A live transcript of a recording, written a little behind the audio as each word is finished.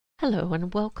Hello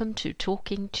and welcome to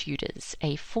Talking Tudors,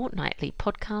 a fortnightly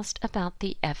podcast about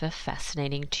the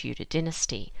ever-fascinating Tudor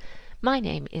dynasty. My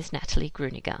name is Natalie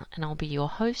Grueninger and I'll be your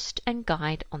host and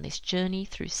guide on this journey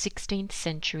through 16th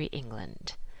century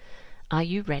England. Are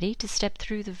you ready to step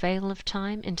through the veil of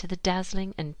time into the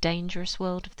dazzling and dangerous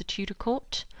world of the Tudor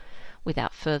court?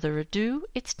 Without further ado,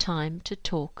 it's time to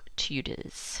talk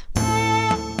Tudors.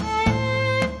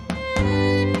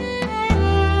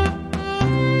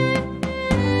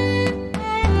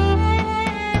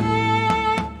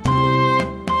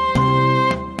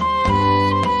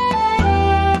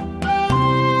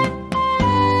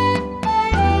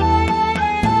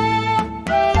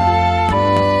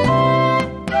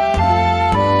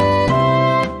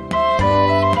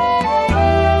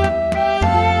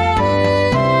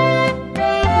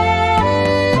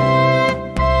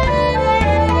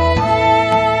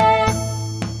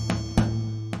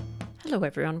 Hello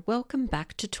everyone, welcome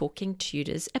back to Talking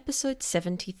Tudors, episode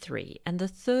 73, and the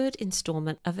third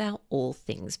instalment of our All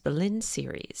Things Boleyn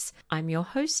series. I'm your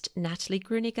host, Natalie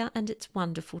Grueninger, and it's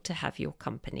wonderful to have your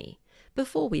company.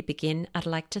 Before we begin, I'd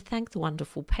like to thank the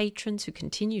wonderful patrons who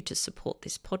continue to support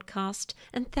this podcast,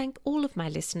 and thank all of my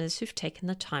listeners who've taken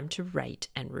the time to rate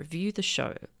and review the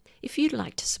show. If you'd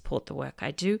like to support the work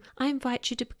I do, I invite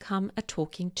you to become a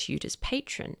Talking Tudors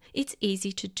patron. It's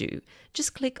easy to do.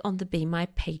 Just click on the Be My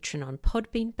Patron on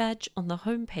Podbean badge on the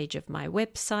homepage of my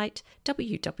website,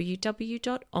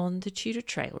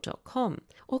 www.onthetudortrail.com,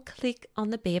 or click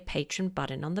on the Be a Patron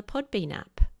button on the Podbean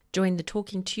app. Join the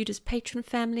Talking Tudors patron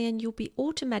family and you'll be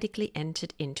automatically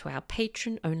entered into our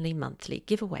patron-only monthly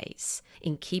giveaways.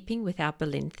 In keeping with our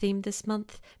Boleyn theme this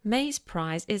month, May's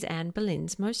prize is Anne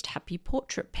Boleyn's Most Happy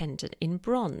Portrait pendant in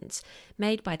bronze,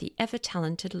 made by the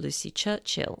ever-talented Lucy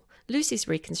Churchill. Lucy's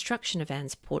reconstruction of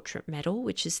Anne's portrait medal,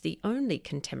 which is the only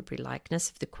contemporary likeness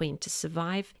of the Queen to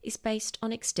survive, is based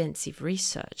on extensive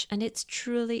research, and it's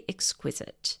truly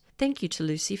exquisite. Thank you to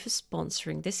Lucy for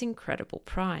sponsoring this incredible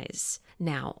prize.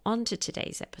 Now, on to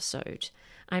today's episode.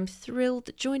 I'm thrilled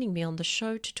that joining me on the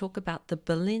show to talk about the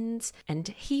Boleyns and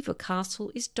Hever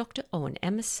Castle is Dr Owen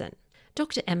Emmerson.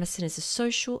 Dr Emmerson is a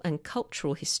social and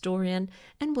cultural historian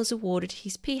and was awarded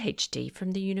his PhD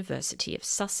from the University of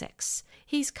Sussex.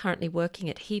 He's currently working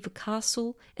at Hever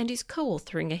Castle and is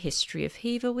co-authoring a history of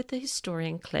Hever with the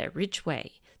historian Claire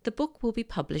Ridgway. The book will be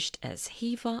published as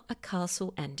Hever, a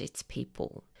Castle and Its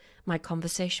People. My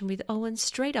conversation with Owen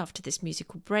straight after this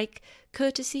musical break,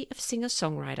 courtesy of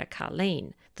singer-songwriter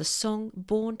Karliene. The song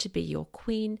Born to Be Your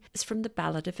Queen is from the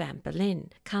Ballad of Anne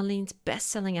Boleyn, Karliene's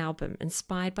best-selling album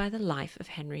inspired by the life of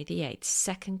Henry VIII's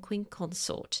second queen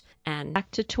consort. And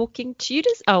back to Talking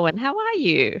Tudors. Owen, how are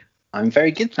you? I'm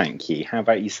very good, thank you. How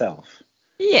about yourself?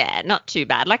 Yeah, not too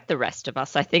bad, like the rest of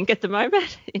us, I think, at the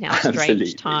moment, in our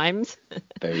strange times.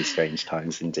 Very strange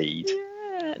times indeed. Yeah.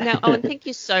 Now, Owen, thank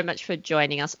you so much for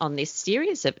joining us on this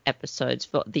series of episodes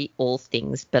for the All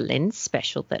Things Boleyn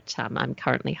special that I'm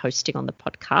currently hosting on the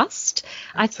podcast.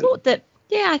 Absolutely.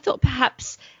 I thought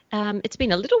perhaps it's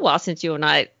been a little while since you and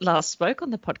I last spoke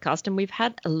on the podcast, and we've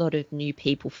had a lot of new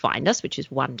people find us, which is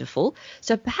wonderful.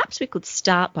 So perhaps we could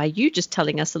start by you just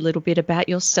telling us a little bit about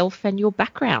yourself and your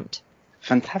background.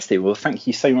 Fantastic. Well, thank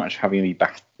you so much for having me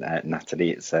back,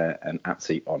 Natalie. It's an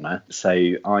absolute honour. So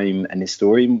I'm an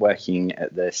historian working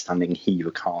at the stunning Hever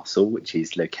Castle, which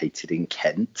is located in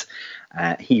Kent.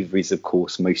 Hever is, of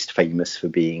course, most famous for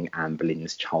being Anne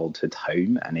Boleyn's childhood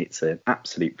home, and it's an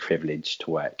absolute privilege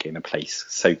to work in a place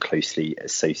so closely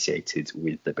associated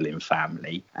with the Boleyn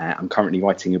family. I'm currently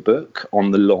writing a book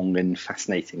on the long and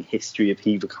fascinating history of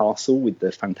Hever Castle with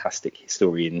the fantastic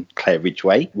historian Claire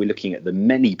Ridgway. We're looking at the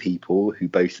many people who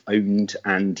both owned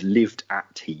and lived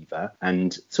at Hever,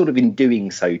 and sort of in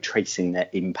doing so tracing their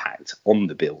impact on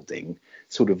the building,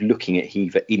 sort of looking at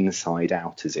Hever inside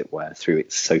out, as it were, through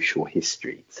its social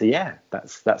history. So yeah,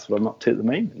 that's what I'm up to at the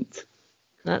moment.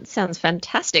 That sounds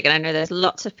fantastic. And I know there's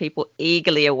lots of people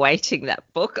eagerly awaiting that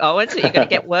book, Owen, so you're going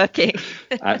to get working.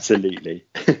 Absolutely.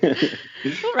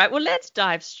 All right, well, let's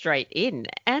dive straight in.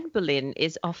 Anne Boleyn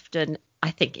is often,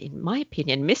 I think, in my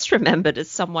opinion, misremembered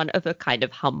as someone of a kind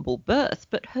of humble birth,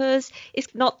 but hers is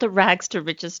not the rags to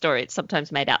riches story it's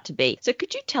sometimes made out to be. So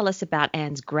could you tell us about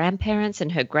Anne's grandparents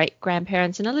and her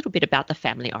great-grandparents and a little bit about the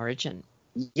family origin?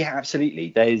 Yeah,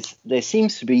 absolutely. There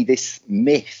seems to be this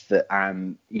myth that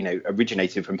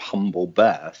originated from humble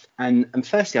birth, and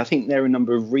firstly, I think there are a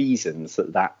number of reasons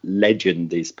that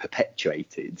legend is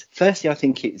perpetuated. Firstly, I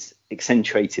think it's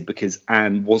accentuated because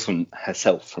Anne wasn't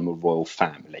herself from a royal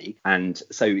family, and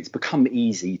so it's become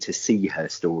easy to see her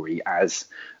story as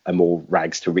a more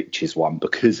rags to riches one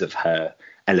because of her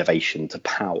elevation to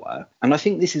power. And I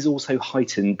think this is also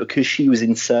heightened because she was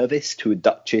in service to a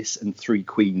duchess and 3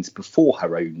 queens before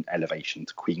her own elevation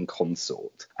to queen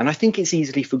consort. And I think it's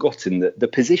easily forgotten that the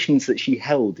positions that she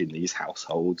held in these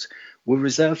households were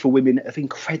reserved for women of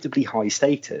incredibly high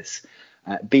status.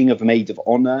 Being of a maid of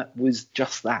honour was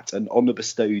just that, an honour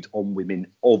bestowed on women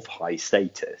of high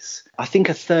status. I think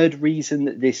a third reason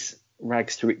that this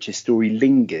rags to riches story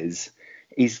lingers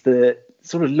is the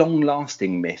sort of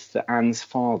long-lasting myth that Anne's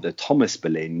father, Thomas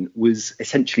Boleyn, was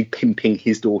essentially pimping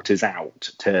his daughters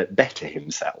out to better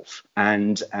himself.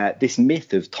 And this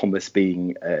myth of Thomas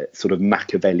being a sort of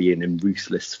Machiavellian and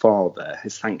ruthless father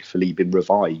has thankfully been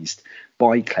revised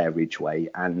by Claire Ridgway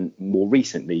and more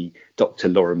recently Dr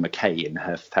Lauren Mackay in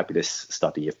her fabulous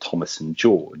study of Thomas and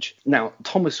George. Now,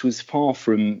 Thomas was far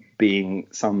from being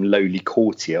some lowly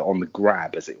courtier on the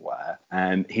grab, as it were.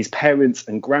 His parents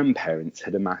and grandparents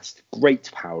had amassed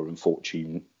great power and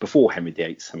fortune before Henry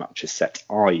VIII so much as set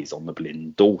eyes on the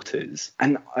Boleyn daughters.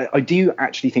 And I do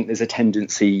actually think there's a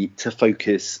tendency to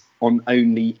focus on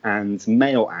only Anne's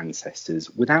male ancestors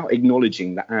without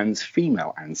acknowledging that Anne's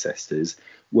female ancestors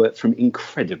were from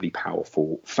incredibly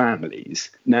powerful families.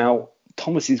 Now,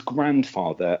 Thomas's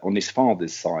grandfather on his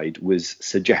father's side was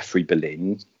Sir Geoffrey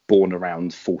Boleyn, born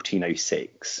around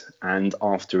 1406, and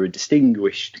after a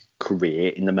distinguished career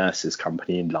in the Mercers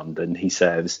Company in London, he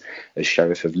serves as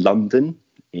Sheriff of London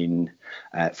in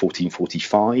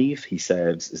 1445. He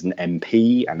serves as an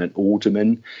MP and an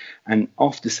alderman, and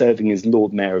after serving as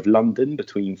Lord Mayor of London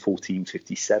between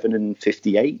 1457 and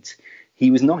 58, he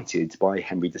was knighted by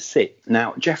Henry VI.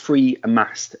 Now, Geoffrey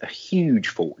amassed a huge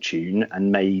fortune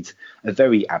and made a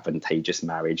very advantageous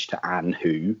marriage to Anne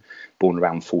Hu, born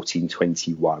around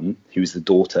 1421, who was the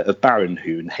daughter of Baron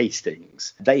Hu and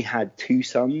Hastings. They had 2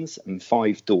 sons and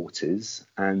 5 daughters,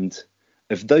 and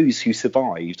of those who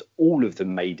survived, all of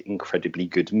them made incredibly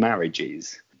good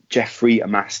marriages. Geoffrey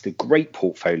amassed a great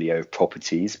portfolio of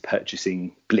properties,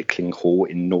 purchasing Blickling Hall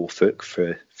in Norfolk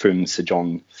from Sir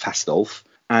John Fastolf.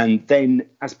 And then,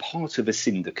 as part of a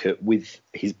syndicate with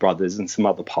his brothers and some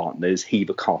other partners,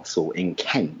 Hever Castle in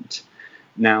Kent.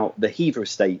 Now, the Hever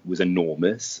estate was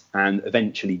enormous, and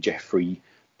eventually Geoffrey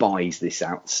buys this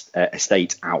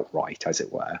estate outright, as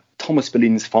it were. Thomas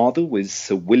Boleyn's father was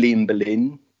Sir William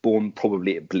Boleyn, born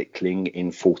probably at Blickling in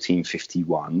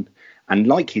 1451. And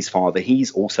like his father,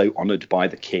 he's also honoured by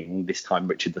the king, this time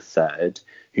Richard III,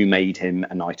 who made him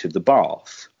a Knight of the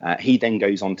Bath. He then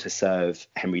goes on to serve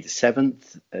Henry VII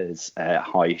as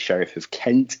High Sheriff of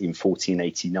Kent in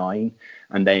 1489,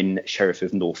 and then Sheriff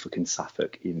of Norfolk and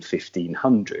Suffolk in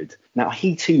 1500. Now,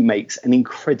 he too makes an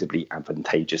incredibly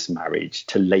advantageous marriage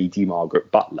to Lady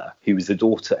Margaret Butler, who was the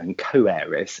daughter and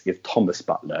co-heiress of Thomas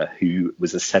Butler, who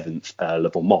was the 7th Earl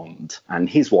of Ormond, and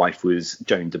his wife was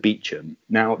Joan de Beauchamp.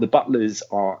 Now, the Butlers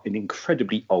are an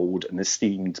incredibly old and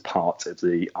esteemed part of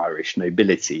the Irish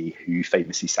nobility who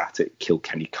famously sat at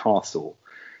Kilkenny Castle.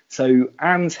 So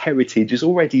Anne's heritage is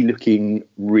already looking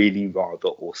really rather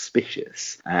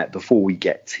auspicious before we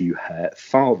get to her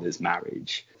father's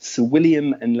marriage. Sir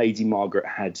William and Lady Margaret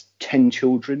had 10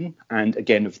 children, and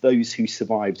again, of those who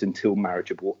survived until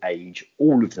marriageable age,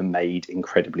 all of them made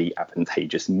incredibly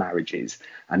advantageous marriages,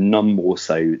 and none more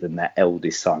so than their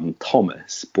eldest son,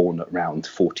 Thomas, born around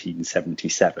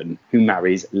 1477, who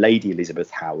marries Lady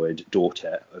Elizabeth Howard,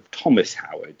 daughter of Thomas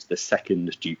Howard, the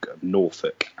 2nd Duke of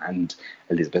Norfolk, and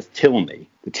Elizabeth Tilney.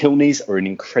 The Tilneys are an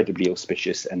incredibly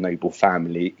auspicious and noble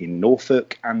family in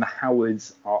Norfolk, and the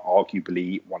Howards are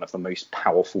arguably one of the most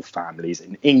powerful families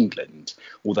in England,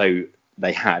 although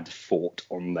they had fought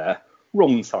on the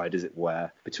wrong side, as it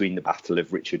were, between the Battle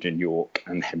of Richard and York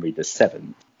and Henry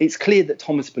VII. It's clear that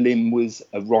Thomas Boleyn was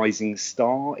a rising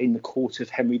star in the court of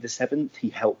Henry VII. He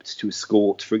helped to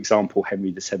escort, for example,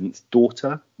 Henry VII's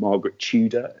daughter, Margaret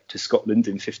Tudor, to Scotland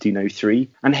in 1503.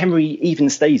 And Henry even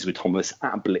stays with Thomas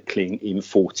at Blickling in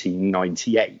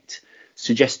 1498,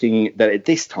 suggesting that at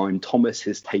this time Thomas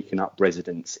has taken up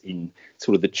residence in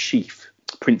sort of the chief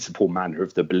principal manor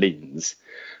of the Boleyns.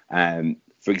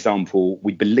 For example,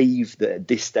 we believe that at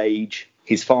this stage,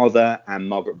 his father and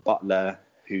Margaret Butler,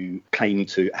 who claim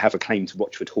to have a claim to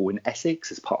Rochford Hall in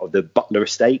Essex as part of the Butler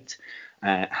estate,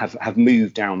 have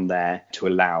moved down there to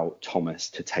allow Thomas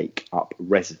to take up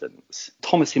residence.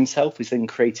 Thomas himself is then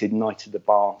created Knight of the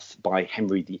Bath by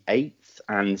Henry VIII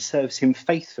and serves him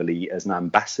faithfully as an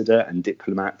ambassador and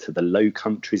diplomat to the Low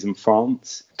Countries and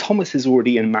France. Thomas has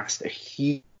already amassed a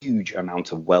huge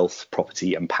amount of wealth,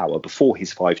 property and power before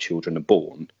his 5 children are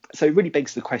born. So it really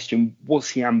begs the question, was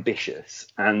he ambitious?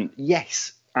 And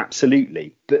yes,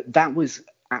 absolutely. But that was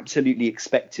absolutely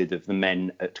expected of the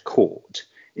men at court.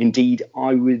 Indeed,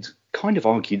 I would kind of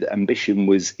argue that ambition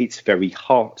was its very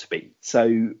heartbeat.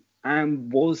 So Anne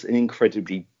was an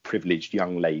incredibly privileged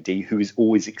young lady who is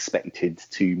always expected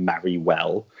to marry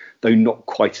well, though not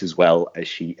quite as well as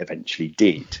she eventually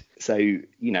did. So,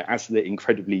 as the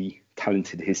incredibly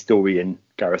talented historian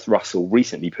Gareth Russell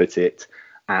recently put it,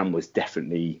 Anne was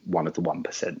definitely one of the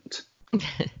 1%.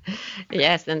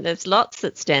 Yes, and there's lots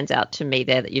that stands out to me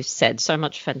there that you've said. So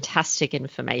much fantastic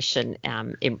information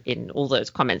in all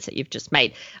those comments that you've just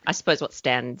made. I suppose what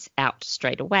stands out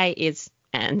straight away is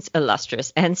Anne's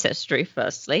illustrious ancestry,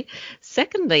 firstly.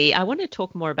 Secondly, I want to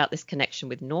talk more about this connection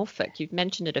with Norfolk. You've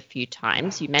mentioned it a few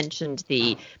times. You mentioned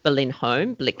the Boleyn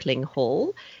home, Blickling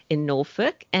Hall in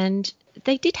Norfolk, and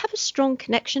they did have a strong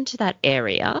connection to that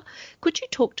area. Could you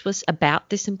talk to us about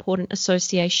this important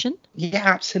association? Yeah,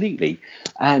 absolutely.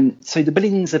 So the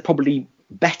Boleyns are probably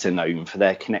better known for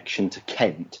their connection to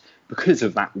Kent because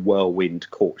of that whirlwind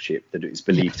courtship that is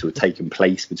believed to have taken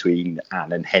place between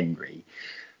Anne and Henry.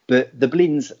 But the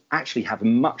Boleyns actually have a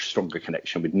much stronger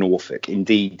connection with Norfolk.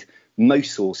 Indeed,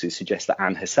 most sources suggest that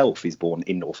Anne herself is born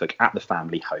in Norfolk at the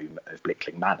family home of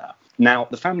Blickling Manor. Now,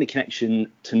 the family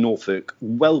connection to Norfolk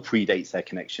well predates their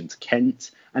connection to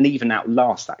Kent and even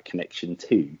outlasts that connection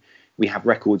too. We have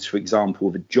records, for example,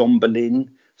 of a John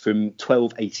Boleyn from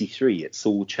 1283 at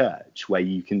Saul Church, where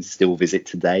you can still visit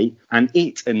today. And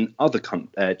it and other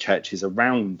churches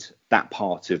around that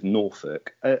part of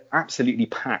Norfolk are absolutely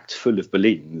packed full of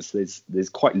Boleyns. There's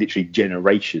quite literally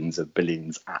generations of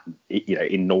Boleyns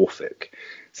in Norfolk.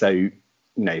 So,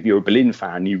 if you're a Boleyn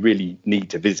fan, you really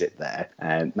need to visit there.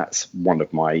 And that's one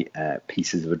of my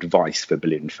pieces of advice for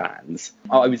Boleyn fans.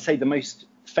 I would say the most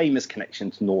famous connection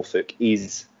to Norfolk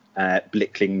is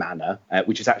Blickling Manor,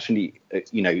 which is actually,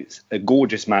 a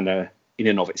gorgeous manor in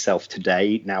and of itself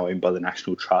today, now owned by the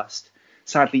National Trust.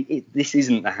 Sadly, this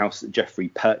isn't the house that Geoffrey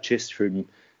purchased from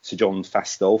Sir John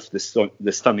Fastolf,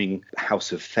 the stunning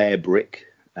house of fair brick.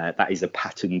 That is a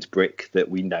patterned brick that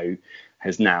we know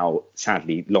has now,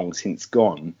 sadly, long since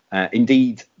gone.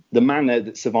 Indeed, the manor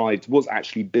that survived was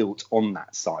actually built on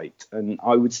that site, and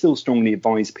I would still strongly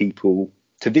advise people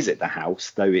to visit the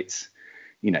house, though it's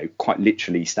quite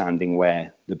literally standing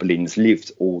where the Boleyns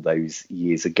lived all those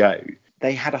years ago.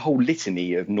 They had a whole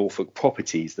litany of Norfolk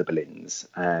properties, the Boleyns.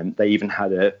 They even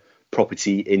had a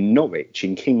property in Norwich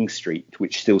in King Street,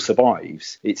 which still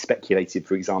survives. It's speculated,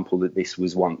 for example, that this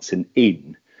was once an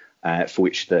inn for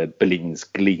which the Boleyns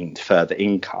gleaned further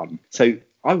income. So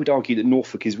I would argue that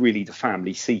Norfolk is really the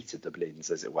family seat of the Boleyns,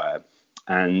 as it were.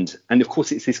 And of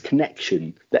course, it's this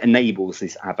connection that enables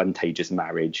this advantageous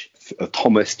marriage of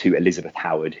Thomas to Elizabeth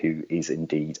Howard, who is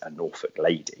indeed a Norfolk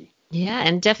lady. Yeah,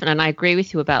 and definitely, and I agree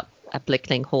with you about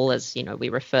Blickling Hall, as we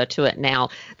refer to it now,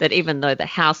 that even though the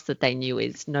house that they knew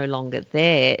is no longer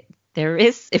there, there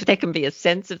is, if there can be a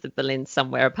sense of the Boleyn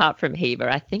somewhere apart from Hever,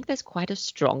 I think there's quite a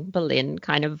strong Boleyn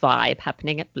kind of vibe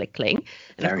happening at Blickling.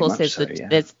 And Very of course, there's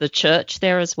the church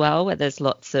there as well, where there's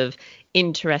lots of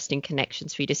interesting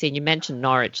connections for you to see. And you mentioned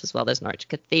Norwich as well. There's Norwich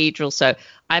Cathedral. So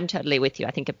I'm totally with you.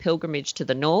 I think a pilgrimage to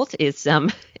the north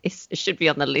should be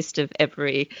on the list of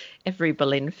every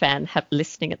Boleyn fan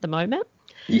listening at the moment.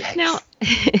 Yes. Now,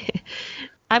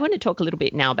 I want to talk a little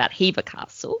bit now about Hever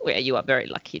Castle, where you are very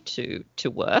lucky to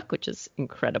work, which is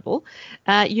incredible.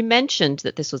 You mentioned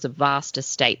that this was a vast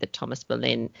estate that Thomas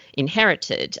Boleyn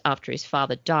inherited after his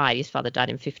father died. His father died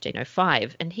in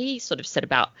 1505, and he sort of set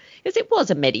about, because it was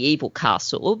a medieval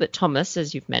castle, but Thomas,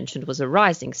 as you've mentioned, was a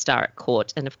rising star at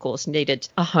court and, of course, needed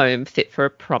a home fit for a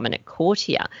prominent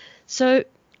courtier. So,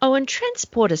 Owen,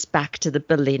 transport us back to the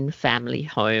Boleyn family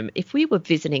home. If we were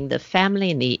visiting the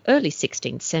family in the early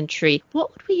 16th century,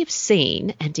 what would we have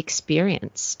seen and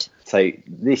experienced? So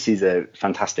this is a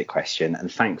fantastic question,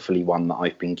 and thankfully one that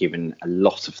I've been given a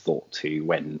lot of thought to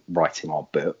when writing our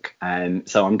book.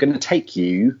 So I'm going to take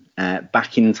you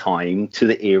back in time to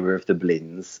the era of the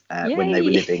Boleyns when they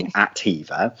were living at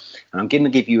Hever. And I'm going to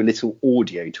give you a little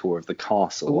audio tour of the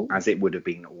castle as it would have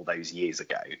been all those years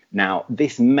ago. Now,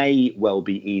 this may well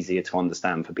be easier to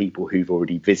understand for people who've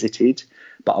already visited,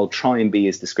 but I'll try and be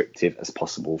as descriptive as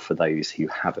possible for those who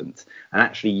haven't. And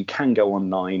actually, you can go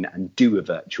online and do a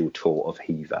virtual tour of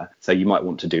Hever, so you might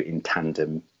want to do it in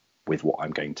tandem with what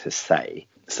I'm going to say.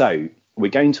 So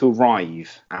we're going to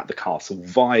arrive at the castle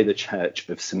via the Church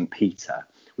of St. Peter,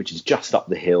 which is just up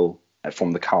the hill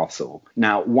from the castle.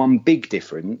 Now, one big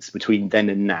difference between then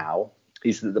and now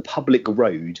is that the public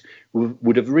road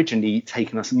would have originally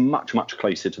taken us much, much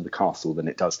closer to the castle than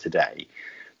it does today.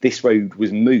 This road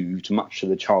was moved, much to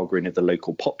the chagrin of the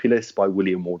local populace, by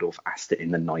William Waldorf Astor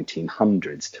in the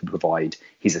 1900s to provide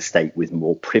his estate with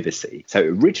more privacy. So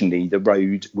originally, the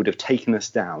road would have taken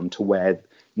us down to where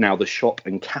Now the shop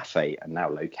and cafe are now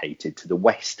located to the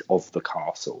west of the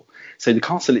castle. So the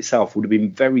castle itself would have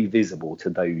been very visible to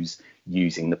those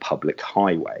using the public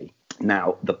highway.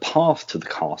 Now the path to the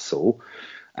castle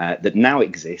that now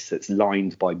exists, that's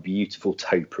lined by beautiful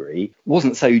topiary,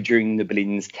 wasn't so during the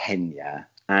Boleyns' tenure.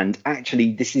 And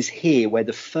actually, this is here where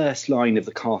the first line of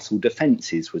the castle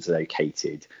defences was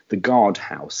located, the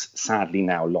guardhouse, sadly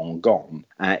now long gone.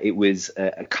 It was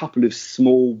a couple of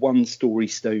small one-storey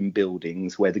stone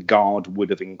buildings where the guard would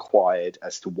have inquired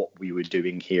as to what we were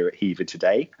doing here at Hever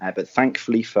today. But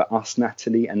thankfully for us,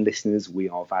 Natalie, and listeners, we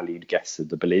are valued guests of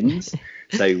the Boleyns,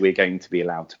 so we're going to be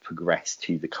allowed to progress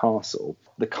to the castle.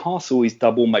 The castle is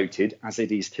double moated, as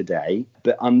it is today,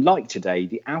 but unlike today,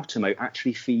 the outer moat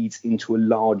actually feeds into a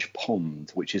large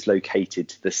pond, which is located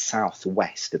to the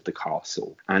southwest of the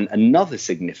castle. And another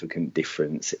significant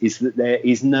difference is that there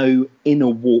is no inner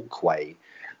walkway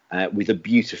with a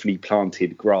beautifully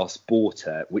planted grass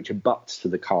border which abuts to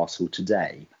the castle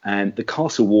today. And the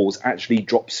castle walls actually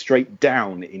drop straight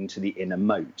down into the inner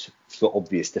moat for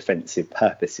obvious defensive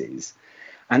purposes.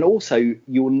 And also,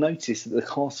 you'll notice that the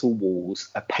castle walls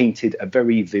are painted a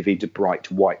very vivid,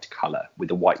 bright white colour with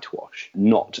a whitewash,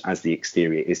 not as the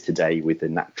exterior is today with the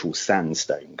natural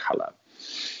sandstone colour.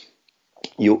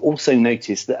 You'll also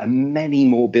notice there are many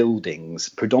more buildings,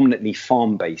 predominantly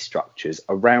farm-based structures,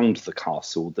 around the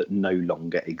castle that no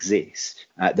longer exist.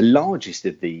 The largest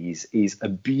of these is a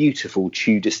beautiful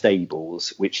Tudor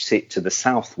stables, which sit to the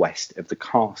southwest of the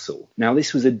castle. Now,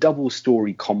 this was a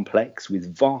double-storey complex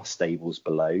with vast stables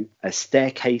below, a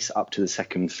staircase up to the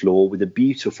second floor with a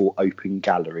beautiful open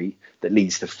gallery that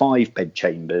leads to 5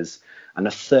 bedchambers, and a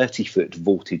 30-foot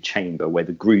vaulted chamber where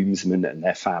the groomsmen and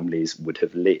their families would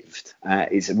have lived.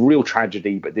 It's a real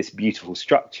tragedy, but this beautiful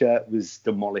structure was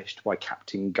demolished by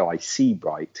Captain Guy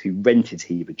Seabright, who rented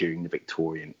Hever during the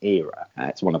Victorian era.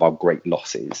 It's one of our great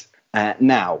losses.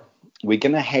 Now, we're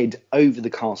going to head over the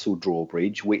castle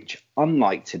drawbridge, which,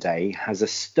 unlike today, has a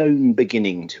stone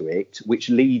beginning to it, which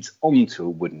leads onto a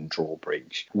wooden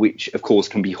drawbridge, which, of course,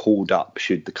 can be hauled up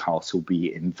should the castle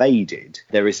be invaded.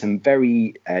 There are some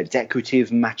very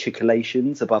decorative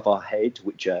machicolations above our head,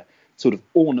 which are sort of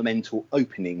ornamental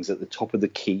openings at the top of the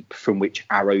keep from which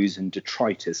arrows and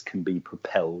detritus can be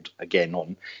propelled again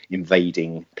on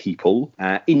invading people.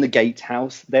 In the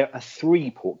gatehouse, there are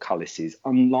 3 portcullises,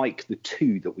 unlike the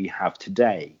 2 that we have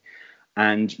today.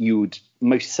 And you would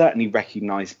most certainly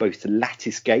recognise both the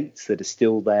lattice gates that are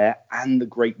still there and the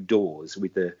great doors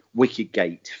with the wicket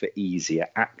gate for easier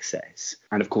access.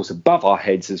 And of course, above our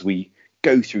heads as we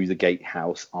go through the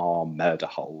gatehouse are murder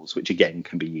holes, which again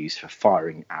can be used for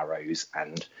firing arrows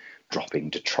and dropping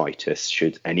detritus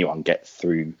should anyone get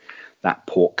through that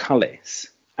portcullis.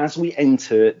 As we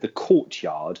enter the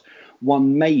courtyard,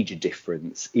 one major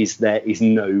difference is there is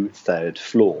no 3rd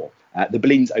floor. The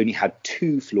Boleyns only had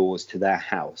 2 floors to their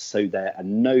house, so there are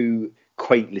no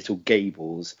quaint little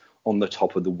gables on the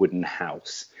top of the wooden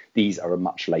house. These are a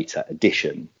much later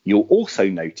addition. You'll also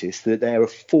notice that there are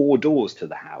 4 doors to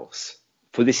the house,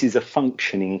 for this is a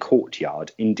functioning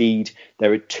courtyard. Indeed,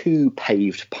 there are 2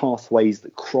 paved pathways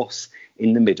that cross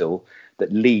in the middle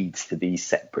that leads to these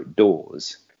separate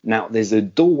doors. Now, there's a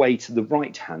doorway to the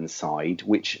right-hand side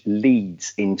which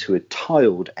leads into a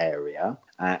tiled area.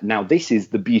 Now, this is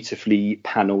the beautifully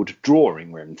panelled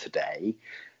drawing room today.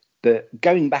 But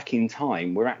going back in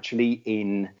time, we're actually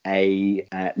in a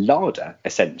larder,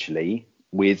 essentially,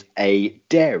 with a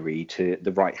dairy to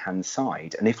the right-hand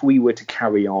side. And if we were to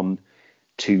carry on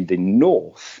to the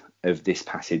north of this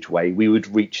passageway, we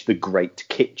would reach the Great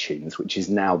Kitchens, which is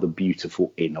now the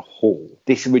beautiful inner hall.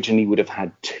 This originally would have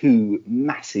had 2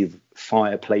 massive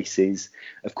fireplaces.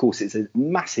 Of course, it's a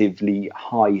massively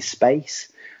high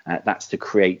space. That's to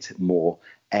create more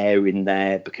air in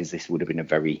there, because this would have been a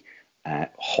very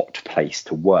hot place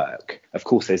to work. Of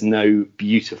course, there's no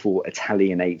beautiful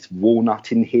Italianate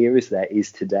walnut in here as there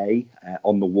is today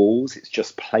on the walls. It's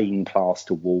just plain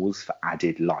plaster walls for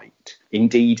added light.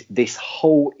 Indeed, this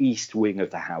whole east wing of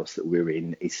the house that we're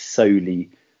in is solely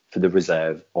for the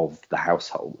reserve of the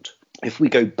household. If we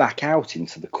go back out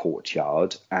into the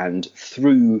courtyard and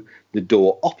through the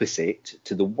door opposite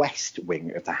to the west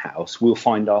wing of the house, we'll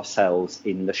find ourselves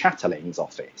in the Chatelain's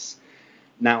office.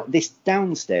 Now, this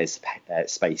downstairs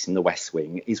space in the west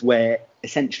wing is where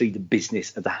essentially the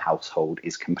business of the household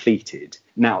is completed.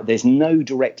 Now, there's no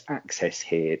direct access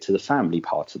here to the family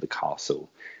part of the castle.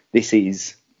 This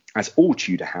is, as all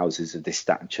Tudor houses of this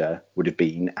stature would have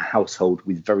been, a household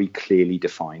with very clearly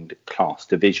defined class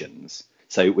divisions.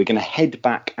 So we're going to head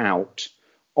back out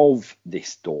of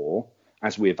this door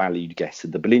as we're valued guests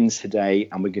of the Boleyns today,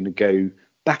 and we're going to go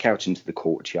back out into the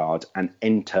courtyard and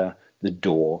enter the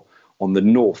door on the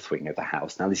north wing of the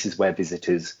house. Now, this is where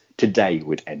visitors today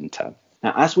would enter.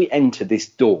 Now, as we enter this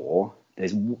door,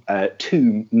 there's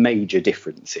two major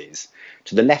differences.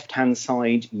 To the left-hand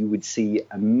side, you would see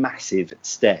a massive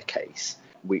staircase,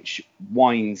 which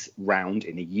winds round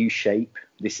in a U shape.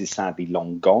 This is sadly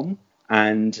long gone.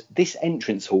 And this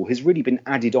entrance hall has really been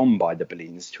added on by the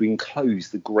Boleyns to enclose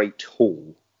the Great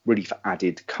Hall, really for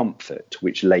added comfort,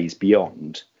 which lays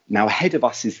beyond. Now, ahead of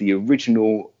us is the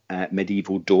original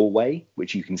medieval doorway,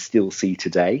 which you can still see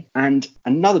today. And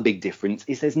another big difference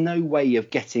is there's no way of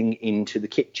getting into the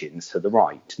kitchens to the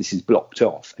right. This is blocked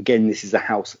off. Again, this is a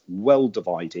house well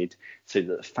divided so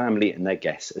that the family and their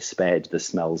guests are spared the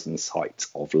smells and sights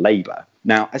of labour.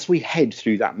 Now, as we head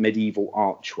through that medieval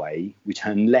archway, we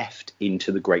turn left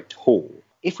into the Great Hall.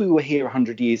 If we were here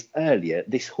 100 years earlier,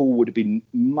 this hall would have been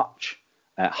much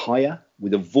higher,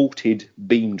 with a vaulted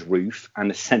beamed roof and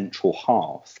a central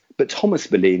hearth. But Thomas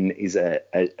Boleyn is a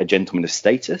gentleman of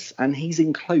status, and he's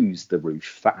enclosed the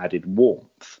roof for added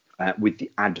warmth with the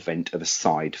advent of a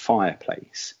side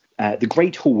fireplace. The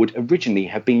Great Hall would originally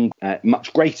have been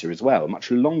much greater as well, much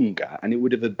longer, and it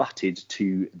would have abutted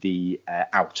to the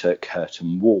outer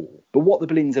curtain wall. But what the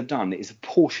Boleyns have done is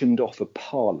portioned off a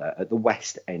parlour at the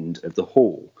west end of the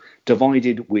hall,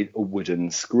 divided with a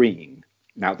wooden screen.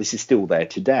 Now, this is still there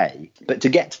today, but to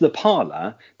get to the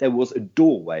parlour, there was a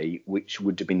doorway which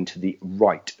would have been to the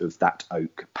right of that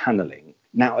oak panelling.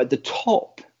 Now, at the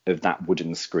top of that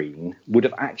wooden screen would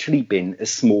have actually been a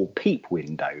small peep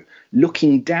window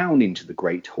looking down into the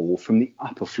Great Hall from the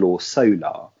upper floor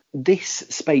solar. This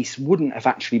space wouldn't have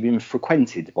actually been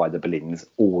frequented by the Boleyns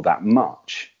all that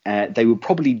much. They would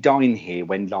probably dine here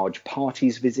when large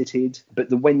parties visited, but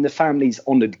when the family's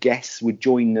honoured guests would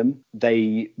join them,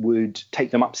 they would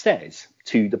take them upstairs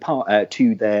to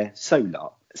their solar.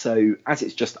 So as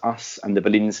it's just us and the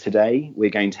Boleyns today, we're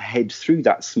going to head through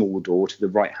that small door to the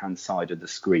right-hand side of the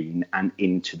screen and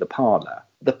into the parlour.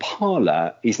 The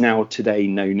parlour is now today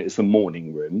known as the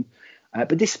morning room.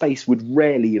 But this space would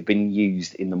rarely have been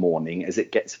used in the morning, as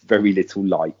it gets very little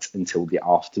light until the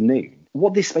afternoon.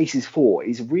 What this space is for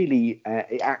is really,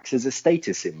 it acts as a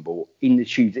status symbol in the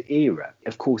Tudor era,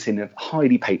 of course, in a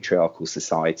highly patriarchal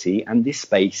society. And this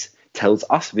space tells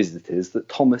us visitors that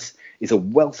Thomas is a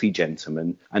wealthy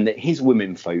gentleman and that his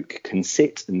womenfolk can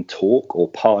sit and talk or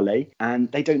parley, and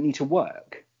they don't need to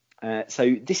work.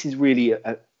 So this is really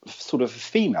a sort of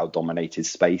female-dominated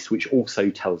space, which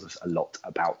also tells us a lot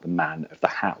about the man of the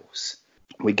house.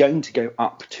 We're going to go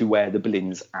up to where the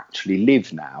Boleyns actually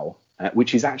live now,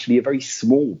 which is actually a very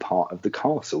small part of the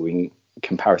castle in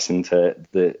comparison to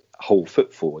the whole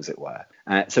footfall, as it were.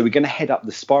 So we're going to head up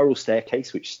the spiral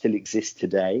staircase, which still exists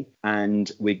today,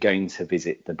 and we're going to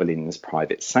visit the Boleyns'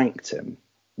 private sanctum.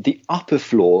 The upper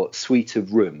floor suite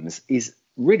of rooms is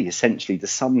really essentially the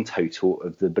sum total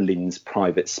of the Boleyns'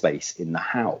 private space in the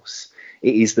house.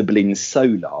 It is the Boleyns'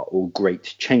 solar or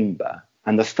great chamber.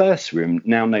 And the first room,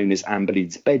 now known as Anne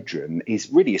Boleyn's bedroom, is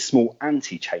really a small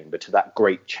antechamber to that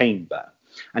great chamber.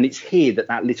 And it's here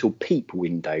that little peep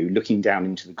window looking down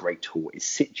into the Great Hall is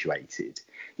situated.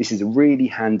 This is a really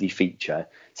handy feature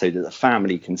so that the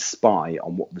family can spy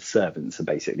on what the servants are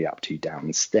basically up to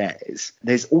downstairs.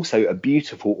 There's also a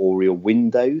beautiful oriel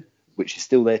window, which is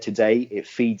still there today. It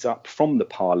feeds up from the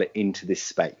parlour into this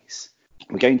space.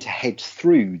 We're going to head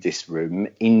through this room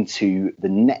into the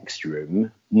next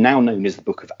room, now known as the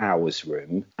Book of Hours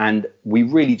room, and we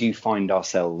really do find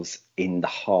ourselves in the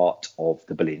heart of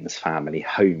the Boleyns family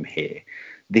home here.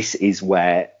 This is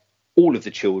where all of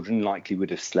the children likely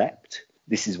would have slept.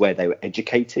 This is where they were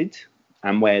educated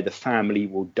and where the family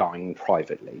will dine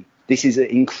privately. This is an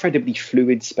incredibly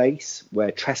fluid space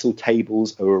where trestle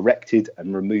tables are erected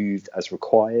and removed as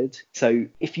required. So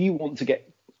if you want to get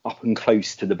up and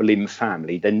close to the Boleyn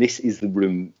family, then this is the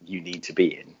room you need to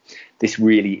be in. This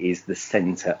really is the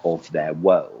centre of their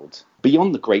world.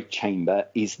 Beyond the Great Chamber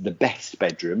is the best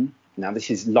bedroom. Now,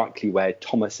 this is likely where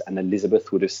Thomas and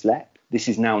Elizabeth would have slept. This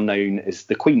is now known as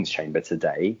the Queen's Chamber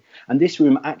today. And this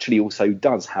room actually also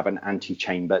does have an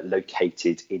antechamber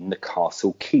located in the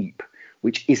castle keep,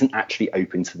 which isn't actually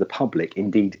open to the public.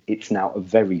 Indeed, it's now a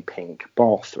very pink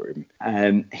bathroom.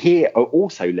 Here are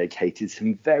also located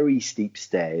some very steep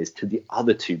stairs to the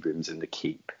other two rooms in the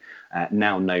keep,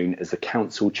 now known as the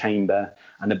council chamber,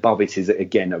 and above it is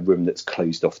again a room that's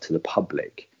closed off to the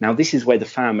public. Now, this is where the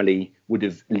family would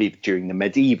have lived during the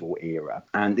medieval era,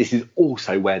 and this is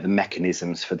also where the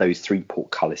mechanisms for those three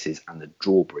portcullises and the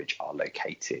drawbridge are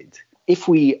located. If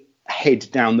we head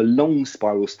down the long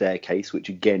spiral staircase, which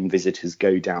again visitors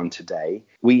go down today,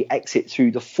 we exit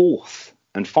through the fourth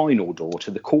and final door to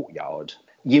the courtyard.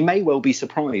 You may well be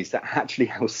surprised at actually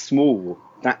how small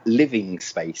that living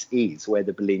space is where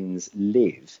the Boleyns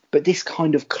live. But this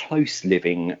kind of close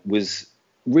living was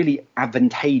really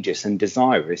advantageous and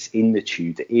desirous in the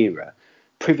Tudor era.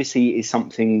 Privacy is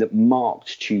something that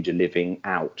marked Tudor living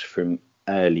out from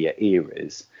earlier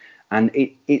eras. And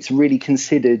it's really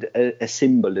considered a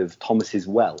symbol of Thomas's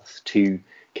wealth to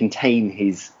contain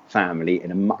his family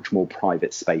in a much more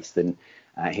private space than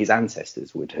his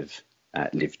ancestors would have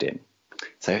lived in.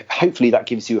 So hopefully that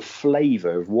gives you a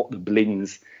flavour of what the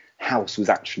Boleyns house was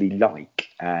actually like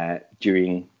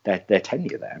during their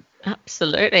tenure there.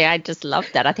 Absolutely. I just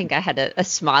loved that. I think I had a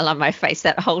smile on my face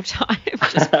that whole time,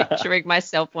 just picturing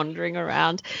myself wandering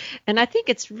around. And I think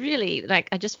it's really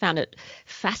I just found it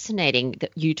fascinating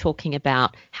that you talking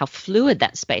about how fluid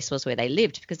that space was where they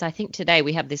lived, because I think today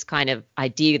we have this kind of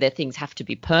idea that things have to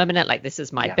be permanent, like this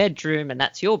is my bedroom and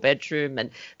that's your bedroom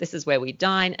and this is where we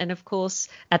dine. And of course,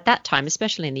 at that time,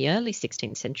 especially in the early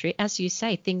 16th century, as you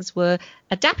say, things were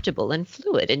adaptable and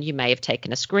fluid, and you may have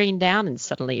taken a screen down and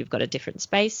suddenly you've got a different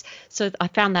space. So I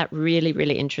found that really,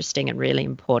 really interesting and really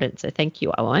important. So thank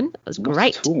you, Owen. It was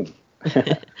great.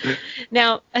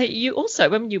 Now, you also,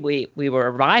 when we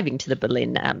were arriving to the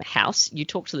Boleyn house, you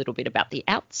talked a little bit about the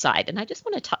outside, and I just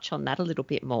want to touch on that a little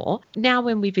bit more. Now,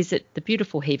 when we visit the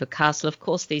beautiful Hever Castle, of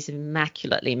course, these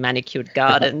immaculately manicured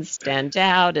gardens stand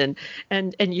out, and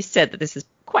you said that this is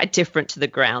quite different to the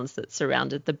grounds that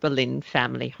surrounded the Boleyn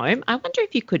family home. I wonder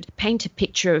if you could paint a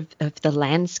picture of the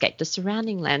landscape, the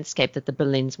surrounding landscape that the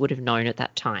Boleyns would have known at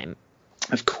that time.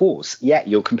 Of course. Yeah,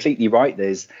 you're completely right.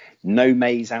 There's no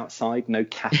maze outside, no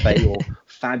cafe or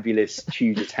fabulous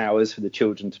Tudor towers for the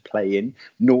children to play in,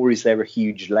 nor is there a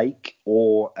huge lake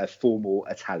or a formal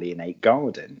Italianate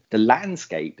garden. The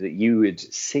landscape that you would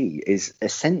see is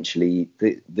essentially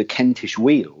the Kentish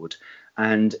Weald,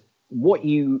 and what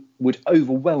you would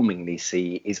overwhelmingly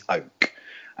see is oak.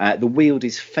 The Weald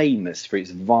is famous for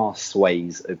its vast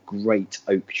swathes of great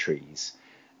oak trees.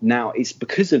 Now, it's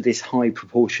because of this high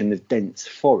proportion of dense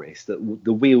forest that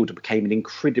the Weald became an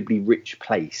incredibly rich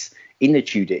place in the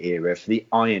Tudor era for the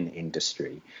iron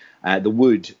industry, the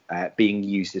wood being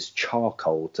used as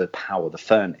charcoal to power the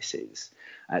furnaces.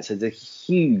 So there's a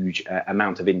huge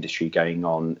amount of industry going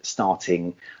on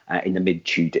starting in the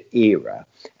mid-Tudor era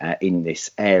in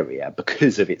this area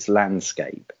because of its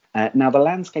landscape. Now, the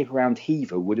landscape around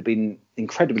Hever would have been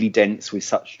incredibly dense with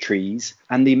such trees,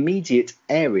 and the immediate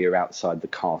area outside the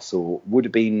castle would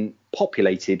have been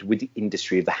populated with the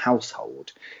industry of the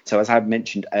household. So as I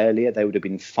mentioned earlier, there would have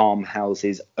been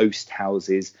farmhouses, oast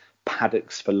houses,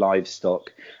 paddocks for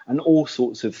livestock, and all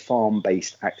sorts of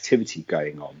farm-based activity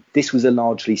going on. This was a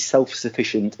largely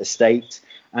self-sufficient estate,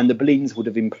 and the Boleyns would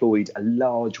have employed a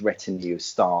large retinue of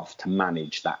staff to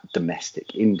manage that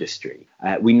domestic industry.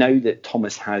 We know that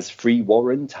Thomas has free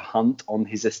warren to hunt on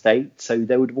his estate, so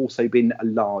there would have also been a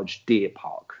large deer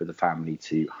park for the family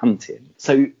to hunt in.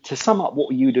 So to sum up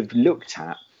what you would have looked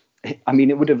at, I mean,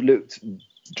 it would have looked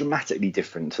dramatically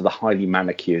different to the highly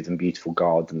manicured and beautiful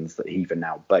gardens that Hever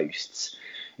now boasts.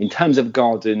 In terms of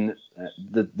garden,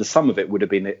 the sum of it would have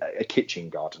been a kitchen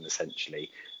garden, essentially,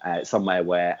 somewhere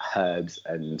where herbs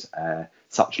and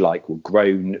such like were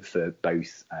grown for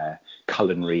both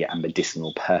culinary and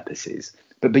medicinal purposes.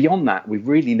 But beyond that, we're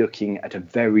really looking at a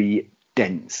very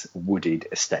dense wooded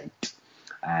estate.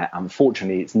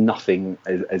 Unfortunately, it's nothing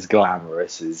as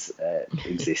glamorous as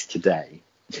exists today.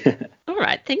 All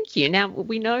right, thank you. Now,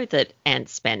 we know that Anne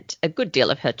spent a good deal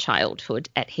of her childhood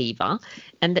at Hever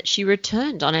and that she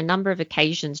returned on a number of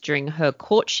occasions during her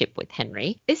courtship with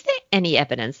Henry. Is there any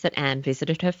evidence that Anne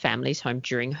visited her family's home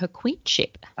during her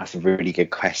queenship? That's a really good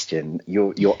question.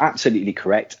 You're absolutely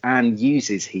correct. Anne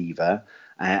uses Hever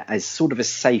as sort of a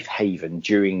safe haven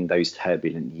during those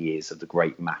turbulent years of the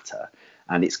Great Matter.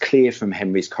 And it's clear from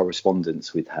Henry's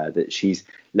correspondence with her that she's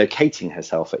locating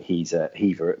herself at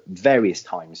Hever at various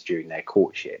times during their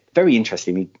courtship. Very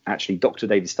interestingly, actually, Dr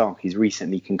David Stark has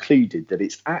recently concluded that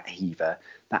it's at Hever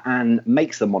that Anne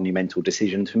makes the monumental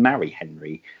decision to marry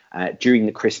Henry during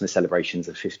the Christmas celebrations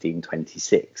of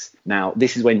 1526. Now,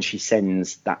 this is when she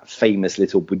sends that famous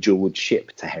little bejeweled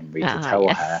ship to Henry to tell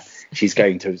her she's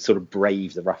going to sort of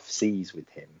brave the rough seas with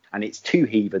him. And it's to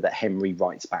Hever that Henry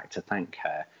writes back to thank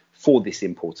her for this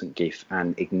important gift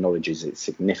and acknowledges its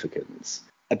significance.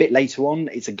 A bit later on,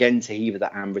 it's again to Hever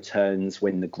that Anne returns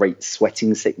when the Great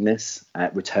Sweating Sickness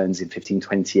returns in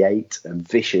 1528, a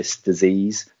vicious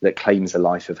disease that claims the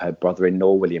life of her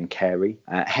brother-in-law, William Carey.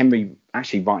 Henry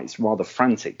actually writes rather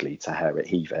frantically to her at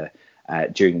Hever,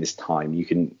 during this time. You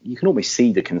can almost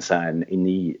see the concern in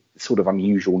the sort of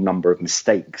unusual number of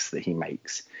mistakes that he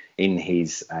makes in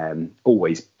his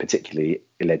always particularly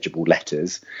illegible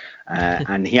letters.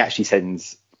 And he actually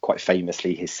sends, quite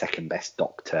famously, his second best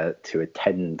doctor to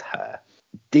attend her.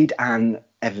 Did Anne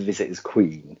ever visit as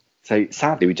queen? So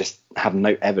sadly, we just have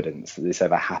no evidence that this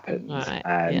ever happened,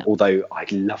 right, although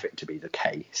I'd love it to be the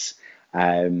case.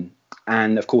 And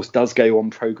of course does go on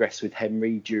progress with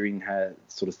Henry during her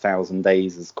sort of 1,000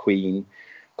 days as queen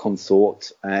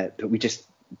consort, but we just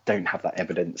don't have that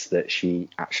evidence that she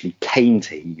actually came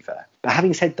to Hever. But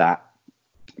having said that,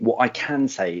 what I can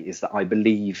say is that I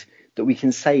believe that we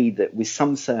can say that with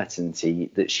some certainty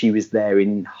that she was there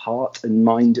in heart and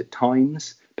mind at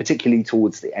times, particularly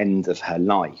towards the end of her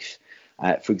life.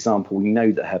 For example, we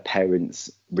know that her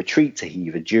parents retreat to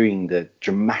Hever during the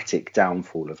dramatic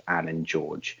downfall of Anne and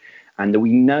George. And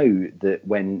we know that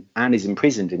when Anne is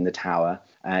imprisoned in the Tower,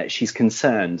 she's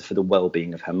concerned for the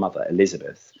well-being of her mother,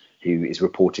 Elizabeth, who is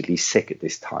reportedly sick at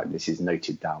this time. This is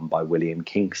noted down by William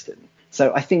Kingston.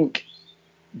 So I think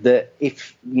that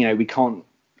if, we can't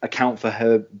account for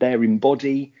her there in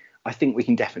body, I think we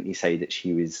can definitely say that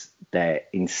she was there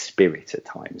in spirit at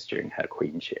times during her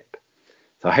queenship.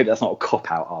 So I hope that's not a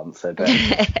cop-out answer, but no,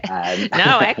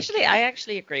 I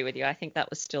actually agree with you. I think that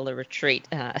was still a retreat,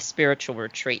 a spiritual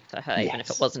retreat for her, even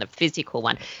if it wasn't a physical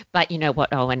one. But you know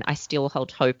what, Owen? I still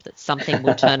hold hope that something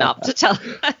will turn up to tell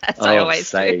her, as I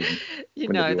always do. You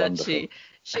know that wonderful.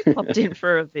 She popped in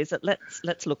for a visit.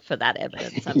 Let's look for that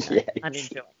evidence. I'm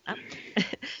enjoying that.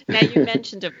 Now, you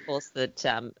mentioned, of course,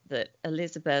 that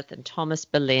Elizabeth and Thomas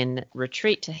Boleyn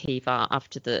retreat to Hever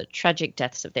after the tragic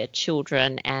deaths of their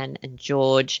children, Anne and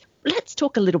George. Let's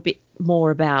talk a little bit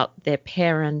more about their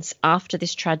parents after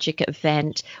this tragic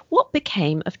event. What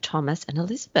became of Thomas and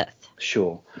Elizabeth?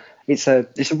 Sure. It's a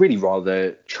really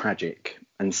rather tragic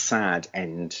and sad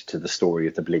end to the story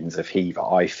of the Boleyns of Hever,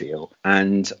 I feel.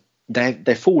 And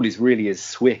their fall is really as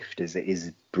swift as it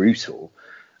is brutal.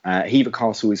 Hever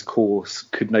Castle, of course,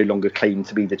 could no longer claim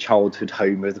to be the childhood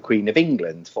home of the Queen of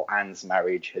England, for Anne's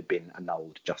marriage had been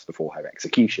annulled just before her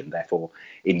execution. Therefore,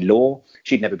 in law,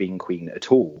 she'd never been queen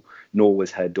at all, nor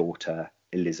was her daughter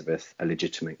Elizabeth a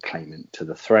legitimate claimant to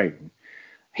the throne.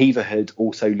 Hever had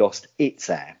also lost its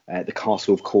heir. The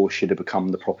castle, of course, should have become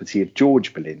the property of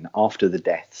George Boleyn after the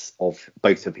deaths of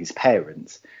both of his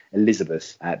parents,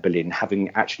 Elizabeth Boleyn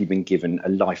having actually been given a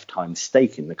lifetime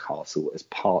stake in the castle as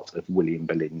part of William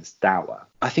Boleyn's dower.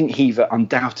 I think Hever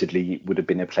undoubtedly would have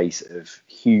been a place of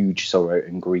huge sorrow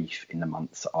and grief in the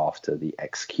months after the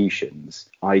executions.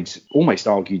 I'd almost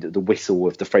argue that the whistle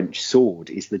of the French sword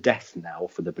is the death knell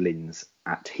for the Boleyns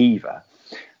at Hever.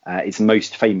 Its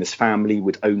most famous family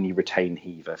would only retain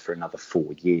Hever for another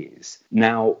 4 years.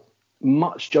 Now,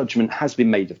 much judgment has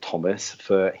been made of Thomas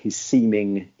for his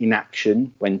seeming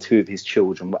inaction when 2 of his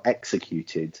children were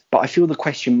executed. But I feel the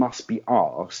question must be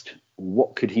asked,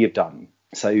 what could he have done?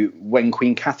 So when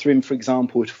Queen Catherine, for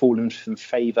example, had fallen from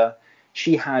favour,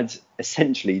 she had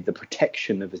essentially the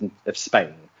protection of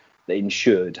Spain that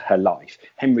ensured her life.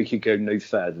 Henry could go no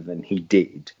further than he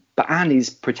did. But Anne is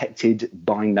protected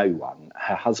by no one.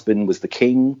 Her husband was the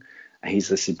king. He's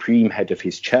the supreme head of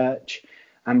his church.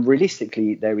 And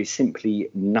realistically, there is simply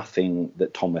nothing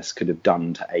that Thomas could have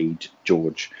done to aid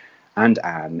George and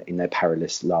Anne in their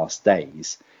perilous last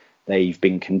days. They've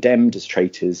been condemned as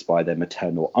traitors by their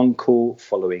maternal uncle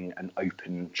following an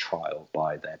open trial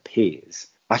by their peers.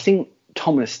 I think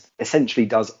Thomas essentially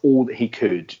does all that he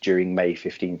could during May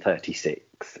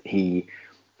 1536. He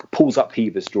pulls up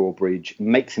Hever's drawbridge,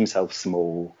 makes himself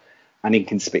small and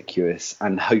inconspicuous,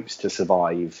 and hopes to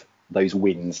survive those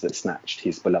winds that snatched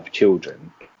his beloved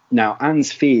children. Now,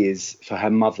 Anne's fears for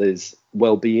her mother's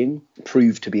well-being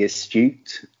proved to be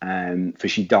astute, for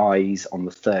she dies on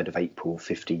the 3rd of April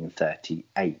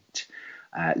 1538,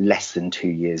 less than 2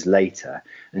 years later,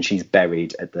 and she's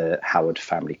buried at the Howard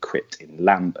family crypt in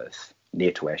Lambeth,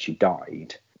 near to where she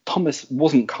died. Thomas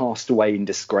wasn't cast away in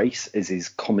disgrace, as is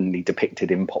commonly depicted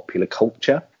in popular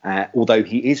culture, although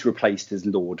he is replaced as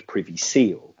Lord Privy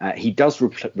Seal. He does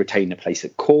retain a place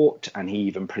at court, and he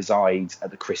even presides at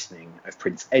the christening of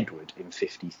Prince Edward in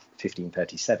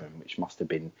 1537, which must have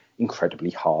been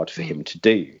incredibly hard for him to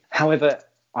do. However,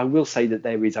 I will say that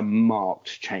there is a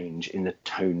marked change in the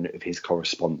tone of his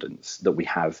correspondence that we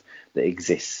have that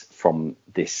exists from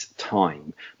this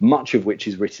time, much of which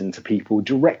is written to people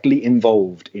directly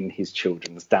involved in his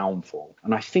children's downfall.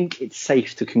 And I think it's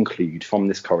safe to conclude from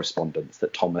this correspondence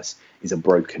that Thomas is a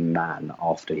broken man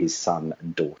after his son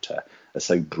and daughter are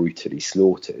so brutally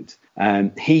slaughtered.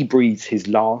 He breathes his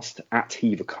last at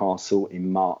Hever Castle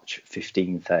in March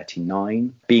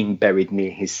 1539, being buried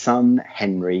near his son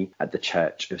Henry at the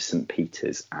Church of St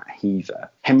Peter's at Hever.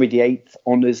 Henry VIII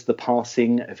honours the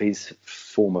passing of his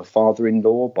former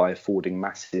father-in-law by affording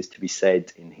masses to be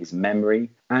said in his memory.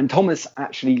 And Thomas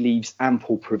actually leaves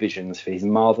ample provisions for his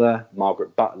mother,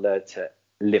 Margaret Butler, to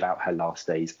live out her last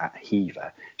days at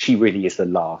Hever. She really is the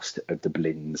last of the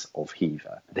Boleyns of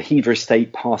Hever. The Hever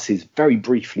estate passes very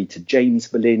briefly to James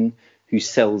Boleyn, who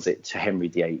sells it to Henry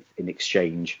VIII in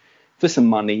exchange for some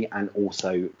money and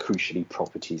also, crucially,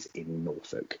 properties in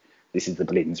Norfolk. This is the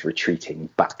Boleyns retreating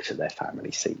back to their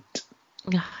family seat.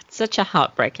 Oh, it's such a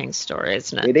heartbreaking story,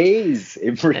 isn't it? It is.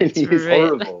 It really is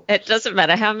horrible. It doesn't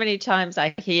matter how many times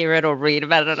I hear it or read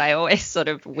about it. I always sort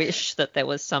of wish that there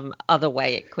was some other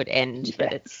way it could end, yes.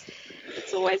 But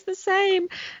it's always the same.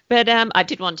 But I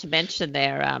did want to mention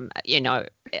there, in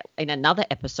another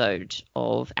episode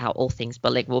of our All Things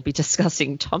Boleyn, we'll be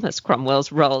discussing Thomas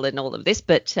Cromwell's role in all of this.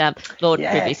 But Lord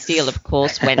Privy Seal, of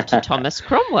course, went to Thomas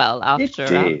Cromwell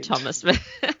after Thomas.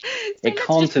 It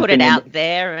can't just put it out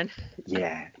there and.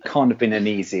 Yeah, it can't have been an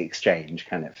easy exchange,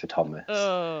 can it, for Thomas?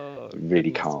 Oh, it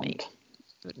really can't.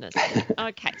 Goodness.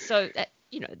 Okay, so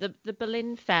the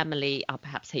Boleyn family are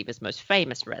perhaps Hever's most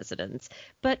famous residents,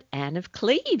 but Anne of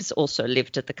Cleves also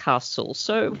lived at the castle.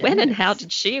 So yes. When and how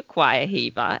did she acquire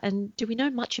Hever, and do we know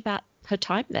much about her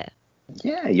time there?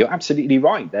 Yeah, you're absolutely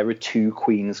right. There are two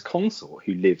queens consort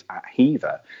who live at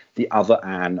Hever. The other,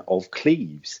 Anne of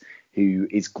Cleves, who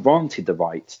is granted the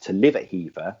right to live at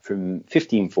Hever from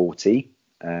 1540,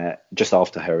 just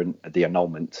after the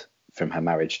annulment from her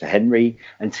marriage to Henry,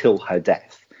 until her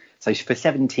death. So for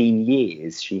 17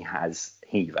 years, she has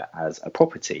Hever as a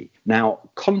property. Now,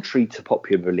 contrary to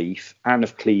popular belief, Anne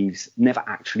of Cleves never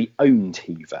actually owned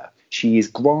Hever. She is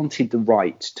granted the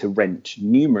right to rent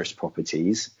numerous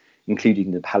properties,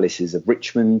 including the palaces of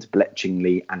Richmond,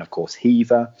 Bletchingley, and of course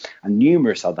Hever, and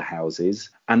numerous other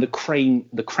houses, and the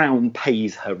Crown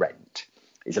pays her rent.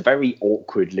 It's a very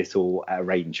awkward little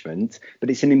arrangement, but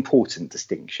it's an important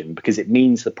distinction because it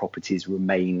means the properties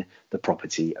remain the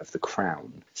property of the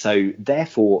Crown. So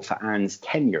therefore, for Anne's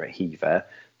tenure at Hever,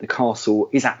 the castle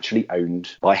is actually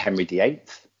owned by Henry VIII,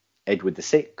 Edward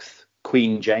VI,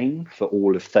 Queen Jane for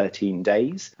all of 13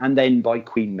 days, and then by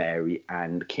Queen Mary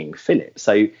and King Philip.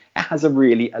 So it has a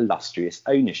really illustrious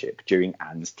ownership during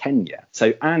Anne's tenure.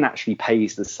 So Anne actually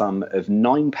pays the sum of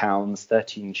 £9,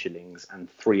 13 shillings and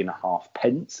 3.5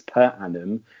 pence per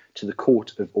annum to the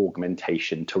Court of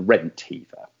Augmentation to rent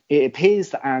Hever. It appears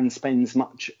that Anne spends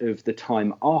much of the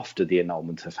time after the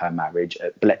annulment of her marriage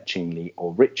at Bletchingley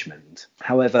or Richmond.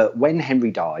 However, when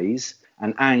Henry dies,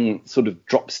 and Anne sort of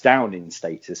drops down in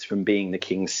status from being the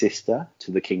king's sister to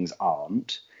the king's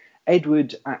aunt,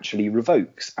 Edward actually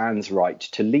revokes Anne's right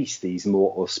to lease these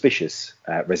more auspicious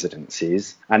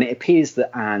residences, and it appears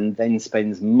that Anne then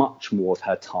spends much more of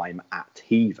her time at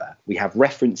Hever. We have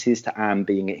references to Anne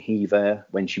being at Hever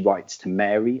when she writes to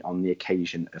Mary on the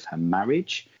occasion of her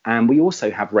marriage, and we also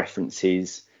have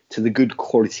references to the good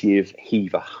quality of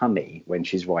Hever honey when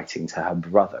she's writing to her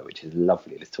brother, which is a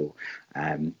lovely little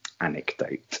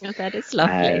anecdote. Oh, that is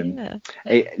lovely. Yeah.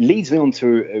 It leads me on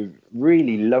to a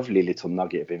really lovely little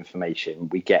nugget of information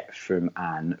we get from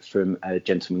Anne from a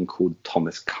gentleman called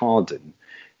Thomas Carden,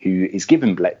 who is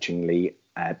given Bletchingley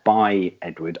by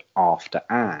Edward after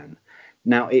Anne.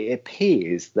 Now, it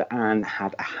appears that Anne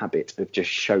had a habit of just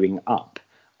showing up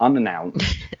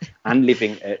unannounced and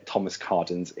living at Thomas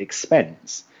Carden's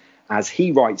expense, as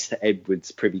he writes to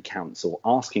Edward's Privy Council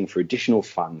asking for additional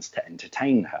funds to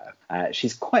entertain her.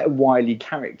 She's quite a wily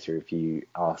character, if you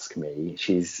ask me.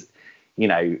 She's,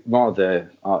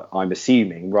 rather, I'm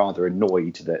assuming, rather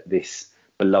annoyed that this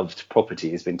beloved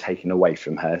property has been taken away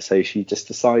from her. So she just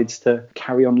decides to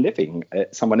carry on living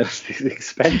at someone else's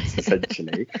expense,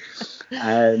 essentially.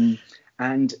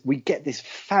 And we get this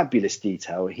fabulous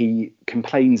detail. He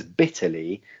complains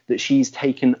bitterly that she's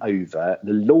taken over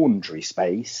the laundry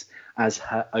space as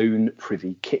her own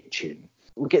privy kitchen.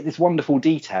 We get this wonderful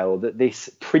detail that this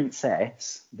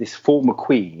princess, this former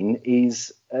queen,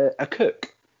 is a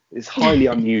cook. It's highly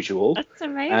unusual. That's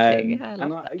amazing.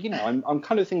 I'm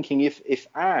kind of thinking if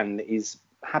Anne is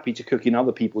happy to cook in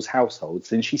other people's households,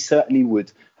 then she certainly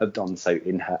would have done so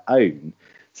in her own.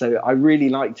 So I really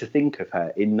like to think of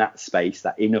her in that space,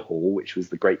 that inner hall, which was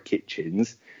the great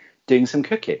kitchens, doing some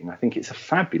cooking. I think it's a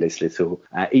fabulous little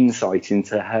insight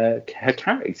into her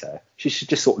character. She's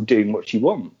just sort of doing what she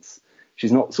wants.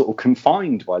 She's not sort of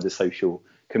confined by the social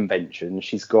convention.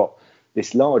 She's got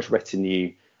this large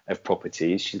retinue of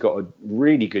properties. She's got a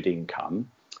really good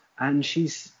income. and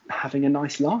she's having a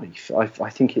nice life. I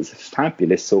think it's a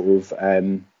fabulous sort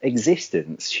of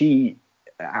existence. She,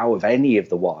 out of any of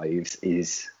the wives,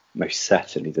 is most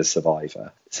certainly the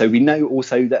survivor. So we know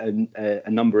also that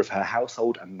a number of her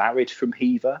household are married from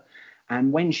Hever.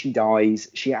 And when she dies,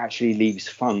 she actually leaves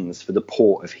funds for the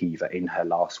poor of Hever in her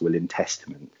last will and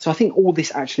testament. So I think all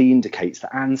this actually indicates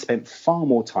that Anne spent far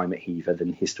more time at Hever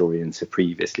than historians have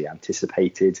previously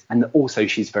anticipated, and that also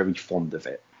she's very fond of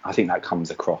it. I think that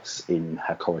comes across in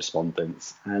her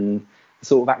correspondence and the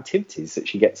sort of activities that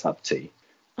she gets up to.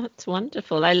 That's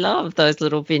wonderful. I love those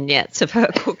little vignettes of her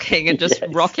cooking and just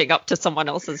rocking up to someone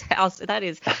else's house.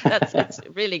 It's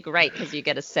really great because you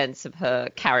get a sense of her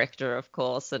character, of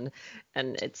course, and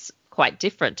it's quite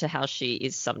different to how she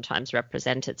is sometimes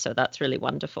represented. So that's really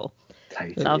wonderful.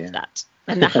 Totally, love that.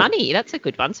 And the honey, that's a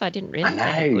good one. So I didn't realise they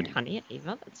had good honey at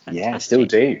Hever. That's fantastic. Yeah, still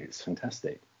do. It's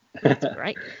fantastic. That's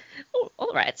great.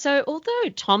 All right. So although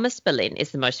Thomas Boleyn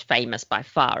is the most famous by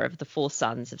far of the four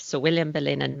sons of Sir William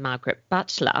Boleyn and Margaret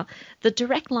Butler, the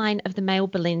direct line of the male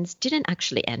Boleyns didn't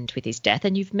actually end with his death.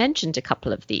 And you've mentioned a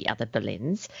couple of the other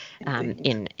Boleyns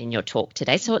in your talk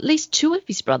today. So at least two of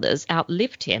his brothers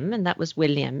outlived him, and that was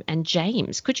William and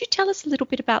James. Could you tell us a little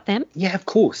bit about them? Yeah, of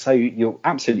course. So you're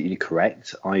absolutely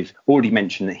correct. I've already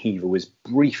mentioned that Hever was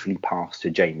briefly passed to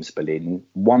James Boleyn,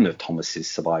 one of Thomas's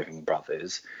surviving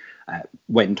brothers,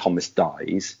 when Thomas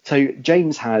dies. So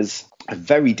James has a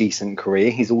very decent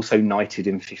career. He's also knighted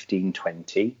in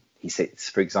 1520. He sits,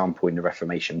 for example, in the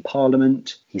Reformation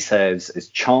Parliament. He serves as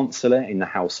Chancellor in the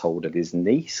household of his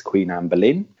niece, Queen Anne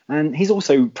Boleyn. And he's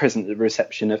also present at the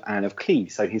reception of Anne of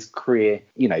Cleves. So his career,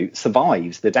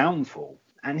 survives the downfall.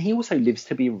 And he also lives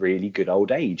to be a really good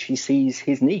old age. He sees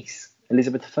his niece,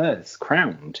 Elizabeth I,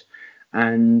 crowned.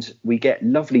 And we get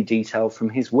lovely detail from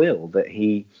his will that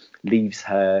he leaves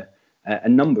her a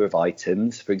number of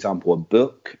items, for example, a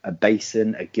book, a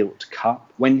basin, a gilt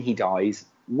cup, when he dies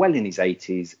well in his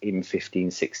 80s in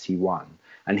 1561.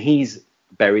 And he's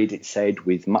buried, it's said,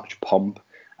 with much pomp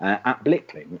at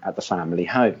Blickling, at the family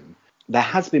home. There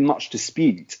has been much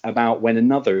dispute about when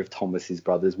another of Thomas's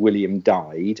brothers, William,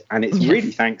 died, and it's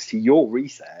really thanks to your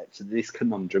research that this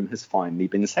conundrum has finally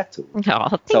been settled.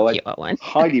 Oh, thank you, Owen. I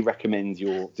highly recommend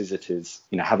your visitors,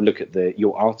 have a look at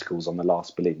your articles on the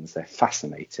last Boleyns. They're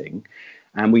fascinating.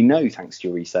 And we know, thanks to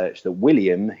your research, that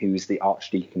William, who's the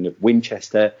Archdeacon of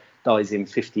Winchester, dies in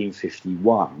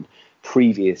 1551.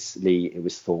 Previously, it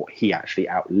was thought he actually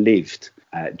outlived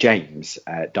James,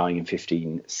 dying in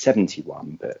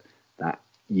 1571, but that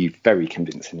you've very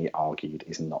convincingly argued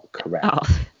is not correct. Oh,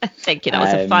 thank you. That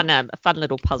was a fun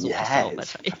little puzzle to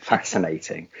solve. It's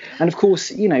fascinating. And of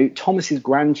course, Thomas's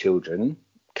grandchildren,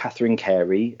 Catherine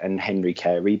Carey and Henry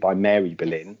Carey by Mary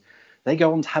Boleyn, they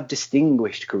go on to have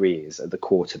distinguished careers at the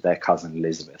court of their cousin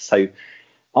Elizabeth. So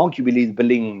arguably, the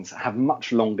Boleyns have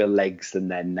much longer legs than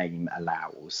their name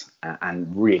allows,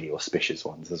 and really auspicious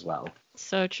ones as well.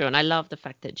 So true. And I love the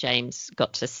fact that James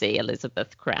got to see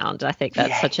Elizabeth crowned. I think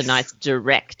that's such a nice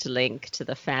direct link to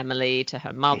the family, to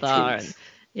her mother. And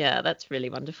yeah, that's really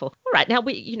wonderful. All right. Now,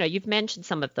 you've mentioned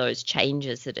some of those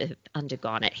changes that have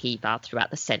undergone at Hever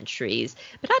throughout the centuries,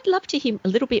 but I'd love to hear a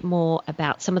little bit more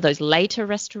about some of those later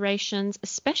restorations,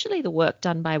 especially the work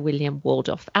done by William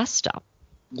Waldorf Astor.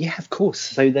 Yeah, of course.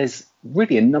 So there's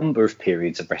really a number of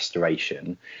periods of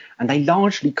restoration, and they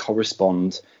largely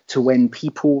correspond to when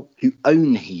people who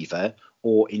own Hever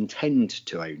or intend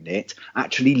to own it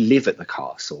actually live at the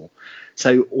castle.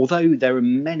 So although there are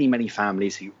many, many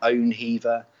families who own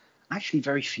Hever, actually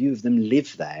very few of them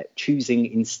live there, choosing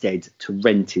instead to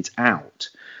rent it out.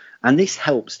 And this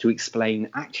helps to explain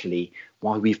actually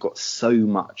why we've got so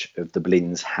much of the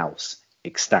Boleyns house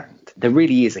extant. There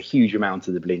really is a huge amount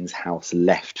of the Boleyns house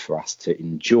left for us to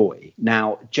enjoy.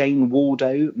 Now, Jane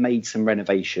Waldo made some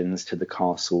renovations to the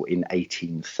castle in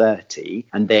 1830,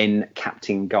 and then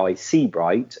Captain Guy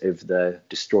Seabright of the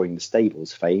Destroying the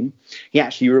Stables fame, he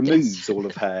actually removes all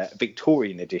of her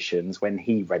Victorian additions when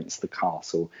he rents the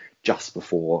castle just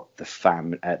before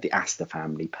the Astor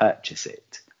family purchase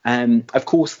it. Of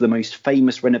course, the most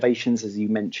famous renovations, as you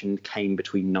mentioned, came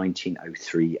between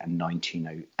 1903 and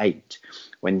 1908,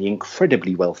 when the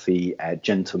incredibly wealthy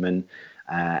gentleman,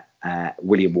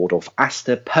 William Waldorf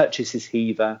Astor, purchases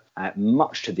Hever,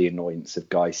 much to the annoyance of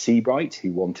Guy Seabright,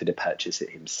 who wanted to purchase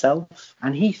it himself.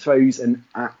 And he throws an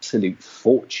absolute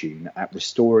fortune at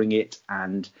restoring it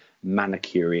and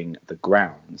manicuring the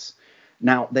grounds.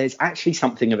 Now, there's actually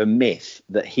something of a myth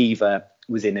that Hever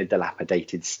was in a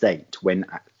dilapidated state when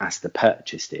Astor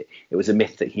purchased it. It was a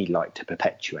myth that he liked to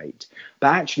perpetuate.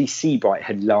 But actually, Seabright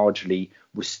had largely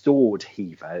restored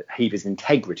Hever's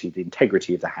integrity, the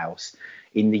integrity of the house,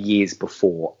 in the years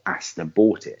before Asta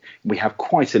bought it. We have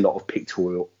quite a lot of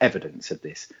pictorial evidence of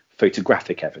this,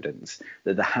 photographic evidence,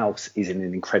 that the house is in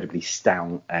an incredibly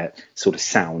sound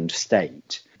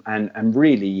state. And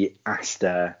really,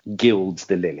 Asta gilds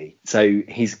the lily. So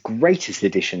his greatest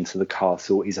addition to the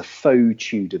castle is a faux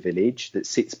Tudor village that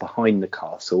sits behind the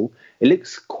castle. It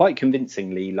looks quite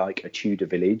convincingly like a Tudor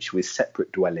village with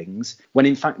separate dwellings, when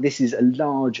in fact this is a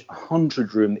large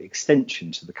 100-room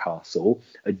extension to the castle,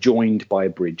 adjoined by a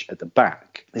bridge at the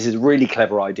back. This is a really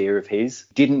clever idea of his.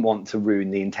 Didn't want to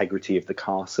ruin the integrity of the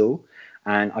castle,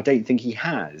 and I don't think he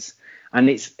has. And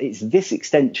it's this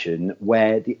extension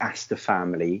where the Asta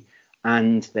family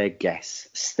and their guests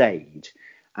stayed.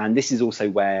 And this is also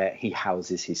where he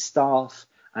houses his staff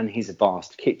and his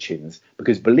vast kitchens,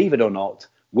 because believe it or not,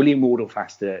 William Waldorf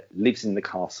Astor lives in the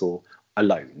castle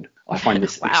alone. I find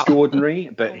this extraordinary,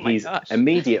 but his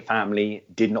immediate family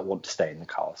did not want to stay in the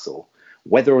castle.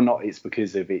 Whether or not it's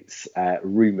because of its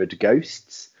rumoured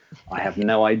ghosts, I have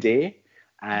no idea.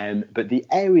 But the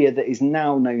area that is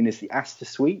now known as the Astor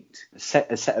Suite, a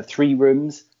set of 3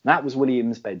 rooms, that was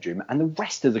William's bedroom. And the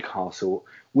rest of the castle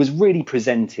was really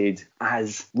presented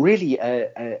as really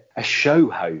a show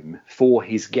home for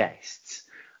his guests.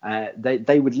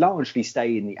 They would largely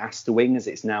stay in the Astor Wing, as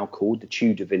it's now called, the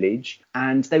Tudor village,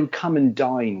 and they would come and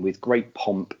dine with great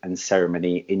pomp and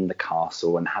ceremony in the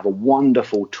castle and have a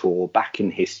wonderful tour back in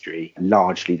history,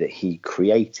 largely that he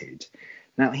created.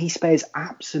 Now, he spares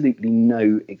absolutely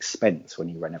no expense when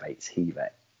he renovates Hever.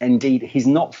 Indeed, he's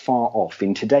not far off.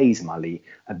 In today's money,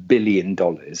 $1 billion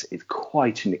is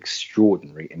quite an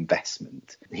extraordinary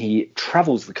investment. He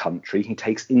travels the country. He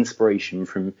takes inspiration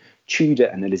from Tudor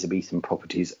and Elizabethan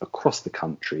properties across the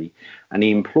country, and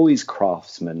he employs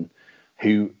craftsmen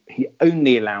who he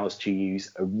only allows to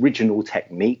use original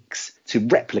techniques to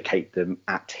replicate them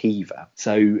at Hever.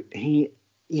 So he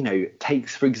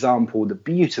takes, for example, the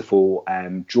beautiful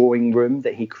drawing room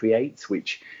that he creates,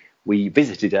 which we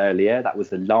visited earlier. That was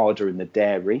the larder and the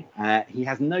dairy. He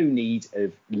has no need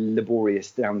of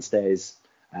laborious downstairs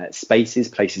spaces,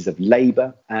 places of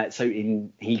labour.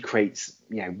 He creates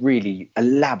really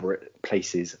elaborate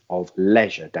places of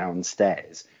leisure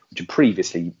downstairs, which had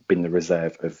previously been the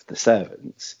reserve of the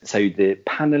servants. So the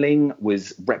panelling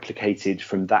was replicated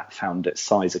from that found at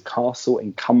Sizer Castle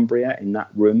in Cumbria, in that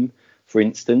room, for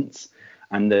instance.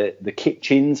 And the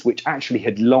kitchens, which actually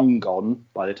had long gone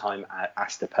by the time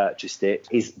Astor purchased it,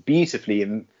 is beautifully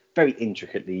and very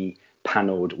intricately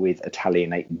panelled with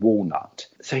Italianate walnut.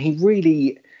 So he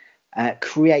really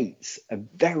creates a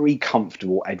very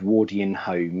comfortable Edwardian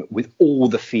home with all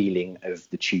the feeling of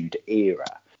the Tudor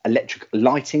era. Electric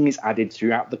lighting is added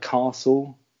throughout the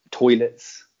castle,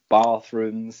 toilets,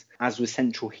 bathrooms, as with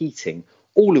central heating,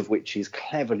 all of which is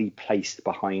cleverly placed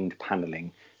behind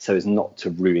panelling so as not to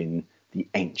ruin the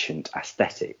ancient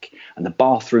aesthetic. And the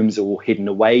bathrooms are all hidden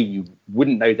away. You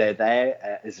wouldn't know they're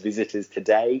there as visitors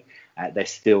today. They're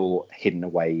still hidden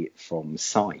away from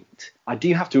sight. I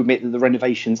do have to admit that the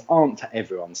renovations aren't to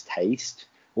everyone's taste,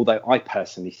 although I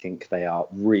personally think they are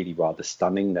really rather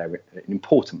stunning. They're an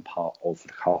important part of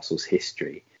the castle's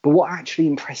history. But what actually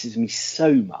impresses me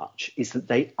so much is that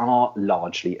they are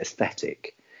largely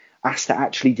aesthetic. Astor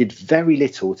actually did very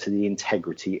little to the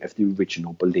integrity of the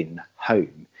original Boleyn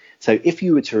home. So if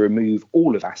you were to remove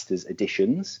all of Astor's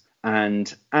additions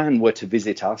and Anne were to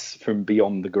visit us from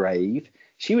beyond the grave,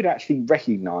 she would actually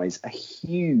recognise a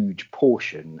huge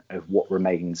portion of what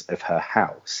remains of her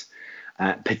house,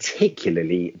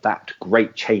 particularly that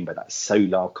great chamber, that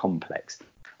solar complex.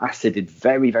 Astor did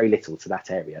very, very little to that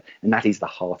area, and that is the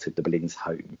heart of the Boleyns'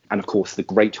 home. And of course, the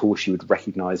Great Hall she would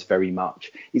recognise very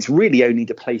much. It's really only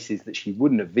the places that she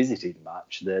wouldn't have visited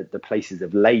much, the places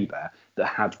of labour, that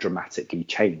have dramatically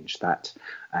changed that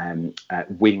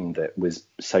wing that was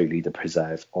solely the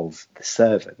preserve of the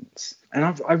servants.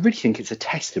 And I really think it's a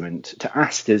testament to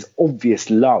Astor's obvious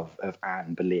love of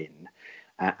Anne Boleyn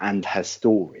and her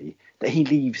story that he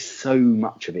leaves so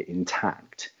much of it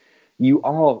intact. You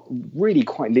are really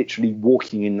quite literally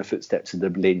walking in the footsteps of the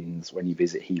Boleyns when you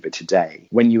visit Hever today.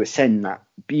 When you ascend that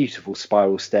beautiful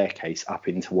spiral staircase up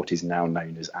into what is now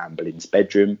known as Anne Boleyn's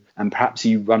bedroom, and perhaps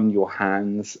you run your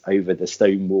hands over the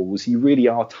stone walls, you really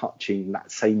are touching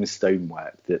that same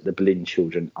stonework that the Boleyn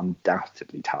children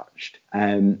undoubtedly touched.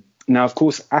 Now, of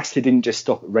course, Astor didn't just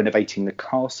stop at renovating the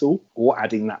castle or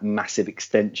adding that massive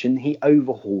extension. He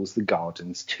overhauls the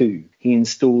gardens too. He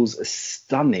installs a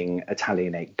stunning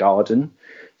Italianate garden,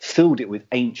 filled it with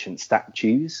ancient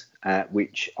statues,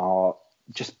 which are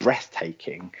just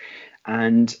breathtaking.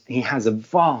 And he has a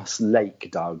vast lake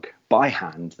dug by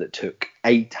hand that took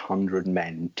 800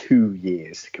 men 2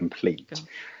 years to complete.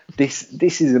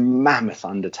 This is a mammoth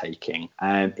undertaking.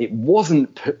 It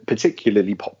wasn't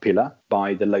particularly popular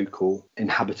by the local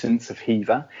inhabitants of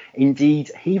Hever.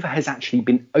 Indeed, Hever has actually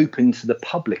been open to the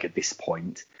public at this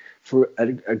point for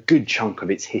a good chunk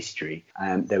of its history.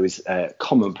 There was a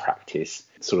common practice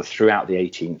sort of throughout the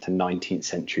 18th and 19th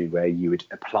century where you would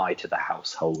apply to the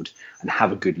household and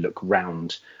have a good look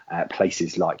round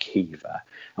places like Hever.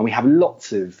 And we have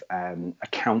lots of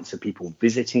accounts of people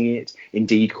visiting it.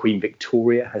 Indeed, Queen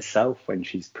Victoria herself, when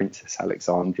she's Princess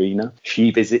Alexandrina, she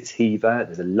visits Hever.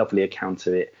 There's a lovely account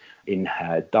of it in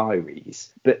her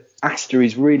diaries. But Astor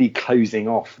is really closing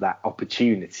off that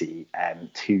opportunity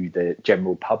to the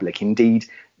general public. Indeed,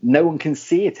 no one can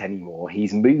see it anymore.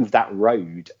 He's moved that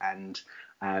road, and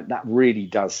that really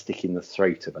does stick in the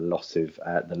throat of a lot of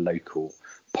the local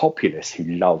populace who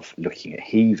love looking at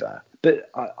Hever. But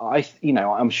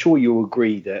I'm sure you'll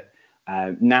agree that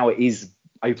now it is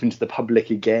open to the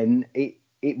public again. It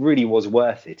really was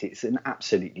worth it. It's an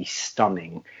absolutely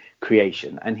stunning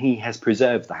creation, and he has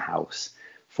preserved the house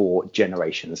for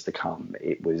generations to come.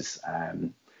 It was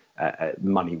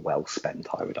money well spent,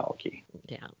 I would argue.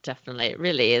 Yeah, definitely. It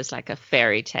really is like a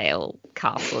fairy tale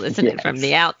castle, isn't it? From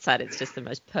the outside, it's just the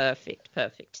most perfect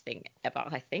thing ever,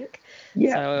 I think.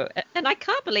 Yeah. So, and I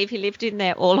can't believe he lived in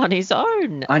there all on his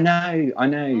own. I know.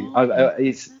 Oh.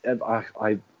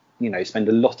 I spend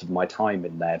a lot of my time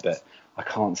in there, but I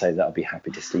can't say that I'll be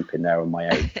happy to sleep in there on my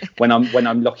own. When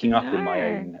I'm locking up in my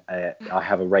own, I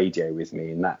have a radio with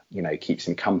me, and that keeps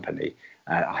me company.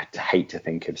 I hate to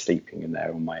think of sleeping in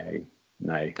there on my own.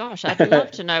 No. Gosh, I'd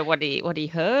love to know what he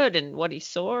heard and what he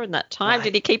saw in that time. Right.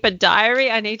 Did he keep a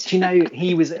diary? I need to. Do you know,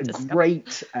 he was a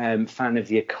great fan of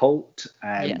the occult.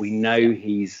 Yes. We know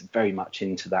he's very much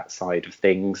into that side of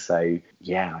things. So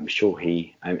yeah, I'm sure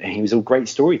he was a great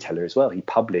storyteller as well. He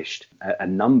published a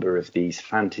number of these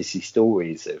fantasy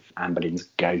stories of Anne Boleyn's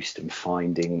ghost and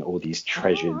finding all these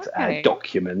treasured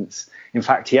documents. In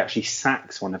fact, he actually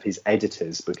sacks one of his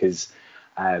editors because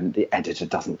the editor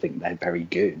doesn't think they're very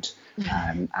good.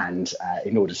 And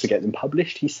in order to get them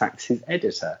published, he sacks his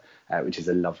editor, which is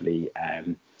a lovely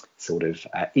sort of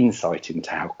insight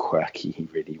into how quirky he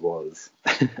really was.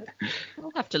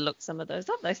 I'll have to look some of those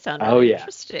up. They sound really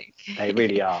interesting. They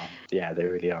really are. Yeah, they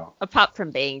really are. Apart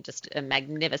from being just a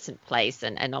magnificent place,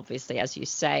 and obviously, as you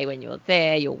say, when you're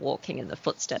there, you're walking in the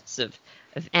footsteps of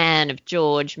Anne, of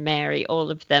George, Mary,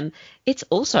 all of them. It's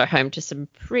also home to some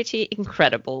pretty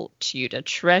incredible Tudor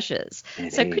treasures.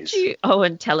 Could you,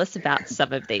 Owen, tell us about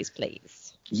some of these,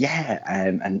 please? Yeah,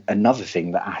 and another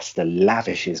thing that Astor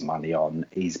lavishes money on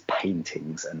is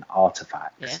paintings and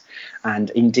artefacts. Yeah. And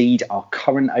indeed, our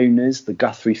current owners, the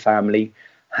Guthrie family,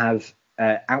 have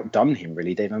outdone him,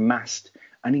 really. They've amassed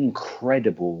an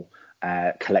incredible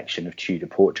collection of Tudor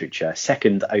portraiture,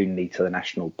 second only to the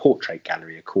National Portrait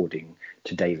Gallery, according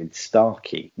to David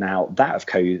Starkey. Now, that, of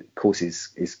course,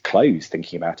 is closed,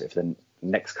 thinking about it, for the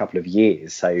next couple of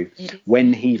years. So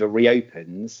when Hever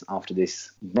reopens after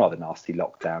this rather nasty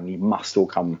lockdown, you must all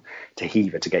come to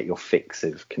Hever to get your fix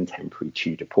of contemporary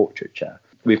Tudor portraiture.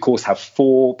 We, of course, have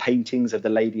 4 paintings of the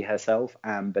lady herself,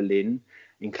 Anne Boleyn,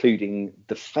 including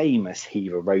the famous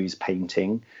Hever Rose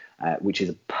painting, which is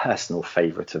a personal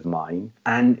favourite of mine.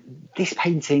 And this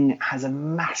painting has a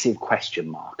massive question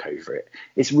mark over it.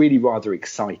 It's really rather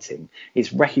exciting.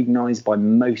 It's recognised by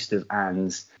most of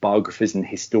Anne's biographers and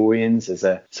historians as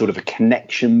a sort of a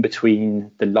connection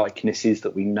between the likenesses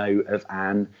that we know of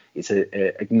Anne. It's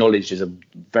acknowledged as a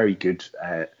very good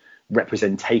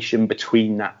representation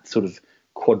between that sort of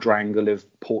quadrangle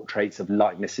of portraits of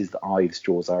likenesses that Ives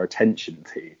draws our attention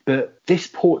to. But this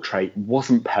portrait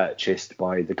wasn't purchased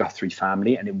by the Guthrie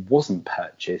family, and it wasn't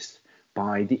purchased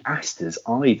by the Astors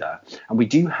either. And we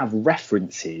do have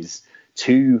references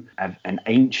to an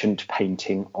ancient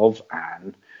painting of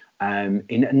Anne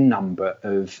in a number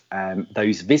of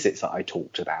those visits that I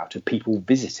talked about, of people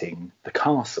visiting the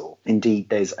castle. Indeed,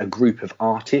 there's a group of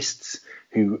artists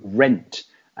who rent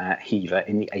Hever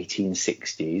in the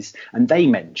 1860s, and they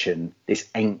mention this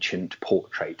ancient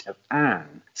portrait of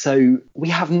Anne. So we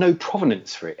have no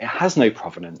provenance for it. It has no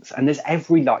provenance, and there's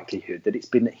every likelihood that it's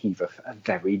been at Hever for a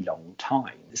very long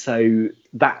time. So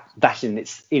that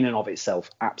in and of itself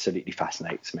absolutely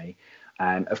fascinates me.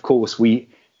 Of course, we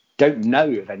don't know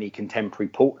of any contemporary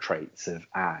portraits of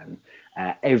Anne.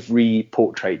 Every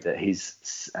portrait that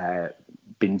has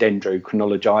been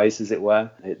dendrochronologised, as it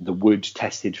were, the wood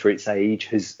tested for its age,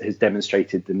 has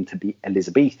demonstrated them to be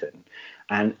Elizabethan.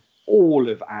 And all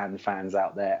of Anne fans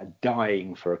out there are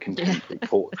dying for a contemporary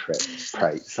portrait.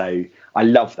 So I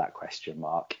love that question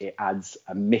mark. It adds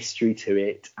a mystery to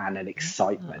it and an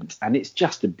excitement, and it's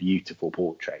just a beautiful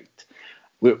portrait.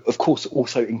 We're, of course,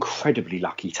 also incredibly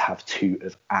lucky to have two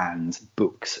of Anne's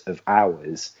books of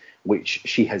hours, which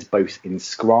she has both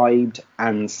inscribed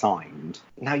and signed.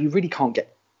 Now, you really can't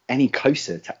get any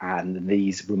closer to Anne than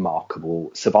these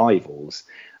remarkable survivals.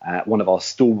 One of our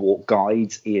stalwart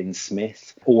guides, Ian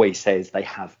Smith, always says they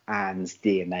have Anne's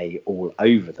DNA all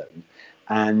over them.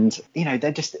 And, you know,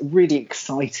 they're just really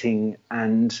exciting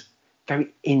and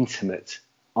very intimate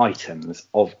items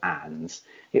of Anne's.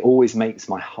 It always makes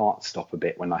my heart stop a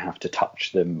bit when I have to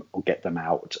touch them or get them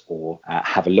out or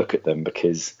have a look at them,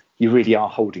 because you really are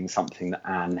holding something that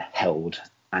Anne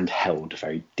held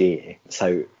very dear.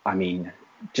 So, I mean,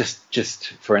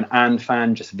 just for an Anne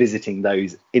fan, just visiting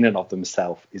those in and of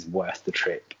themselves is worth the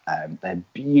trip. They're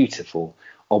beautiful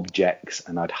objects,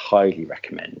 and I'd highly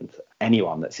recommend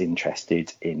anyone that's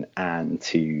interested in Anne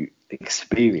to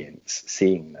experience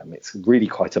seeing them. It's really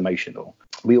quite emotional.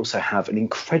 We also have an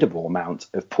incredible amount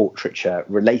of portraiture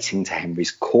relating to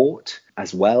Henry's court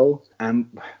as well.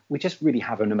 We just really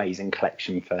have an amazing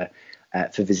collection for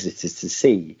visitors to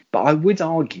see. But I would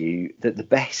argue that the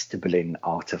best Boleyn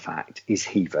artefact is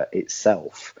Hever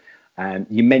itself.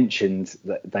 You mentioned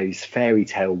that those fairy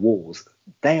tale walls,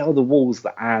 they are the walls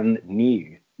that Anne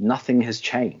knew. Nothing has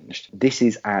changed. This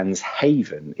is Anne's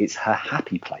haven. It's her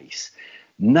happy place.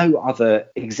 No other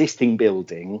existing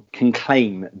building can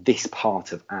claim this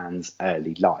part of Anne's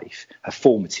early life, her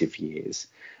formative years,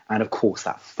 and of course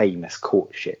that famous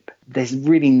courtship. There's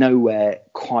really nowhere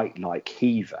quite like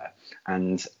Hever,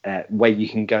 and where you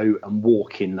can go and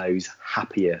walk in those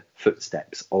happier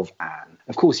footsteps of Anne.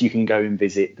 Of course, you can go and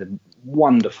visit the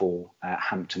wonderful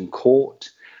Hampton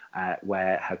Court,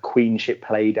 where her queenship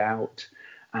played out,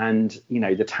 and, you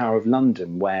know, the Tower of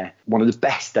London, where one of the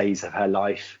best days of her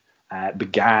life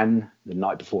began the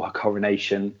night before her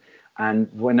coronation, and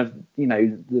one of, you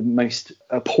know, the most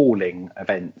appalling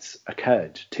events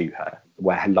occurred to her,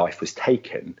 where her life was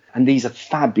taken. And these are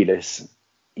fabulous,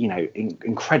 you know,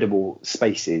 incredible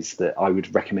spaces that I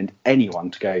would recommend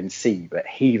anyone to go and see. But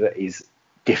Hever is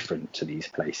different to these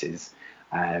places.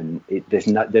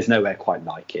 There's nowhere quite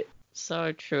like it.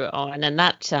 So true, Owen. And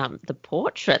that the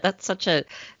portrait, that's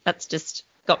just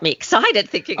got me excited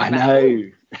thinking about it.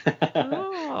 I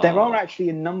know. There are actually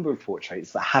a number of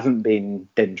portraits that haven't been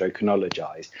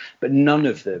dendrochronologised, but none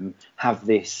of them have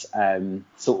this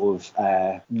sort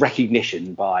of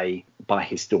recognition by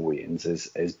historians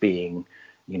as being,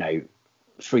 you know,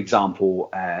 for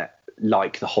example,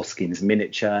 like the Hoskins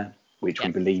miniature, which we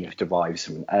believe derives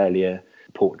from an earlier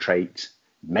portrait,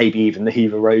 maybe even the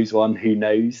Hever Rose one, who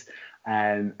knows,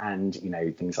 and, you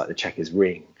know, things like the Chequers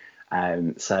ring.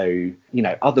 So, you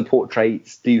know, other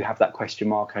portraits do have that question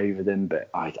mark over them, but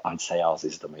I'd say ours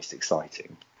is the most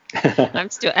exciting. I'm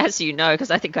still, as you know,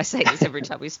 because I think I say this every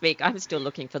time we speak, I'm still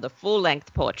looking for the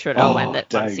full-length portrait Owen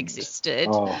that once existed.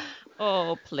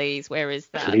 Oh, please, where is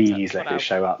that? Please let it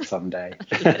show up someday.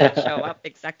 Let it show up,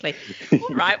 exactly.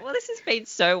 All right, well, this has been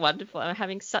so wonderful. I'm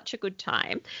having such a good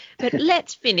time. But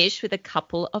let's finish with a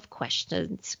couple of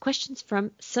questions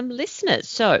from some listeners.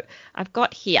 So I've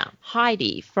got here,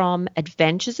 Heidi from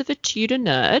Adventures of a Tudor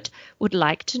Nerd would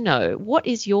like to know, what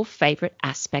is your favourite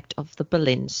aspect of the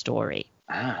Boleyn story?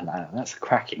 No, that's a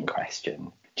cracking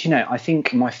question. Do you know, I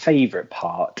think my favourite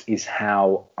part is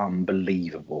how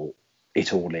unbelievable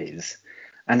it all is,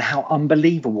 and how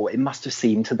unbelievable it must have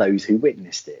seemed to those who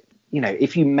witnessed it. You know,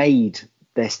 if you made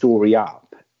their story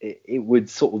up, it would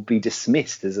sort of be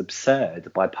dismissed as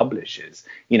absurd by publishers.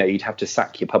 You know, you'd have to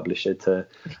sack your publisher to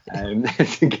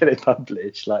get it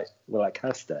published, like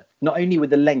Hester. Not only were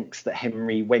the lengths that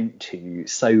Henry went to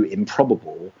so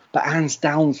improbable, but Anne's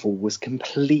downfall was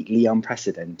completely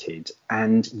unprecedented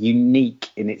and unique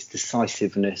in its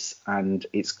decisiveness and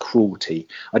its cruelty.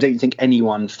 I don't think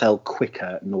anyone fell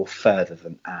quicker nor further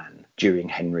than Anne during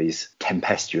Henry's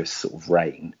tempestuous sort of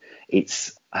reign.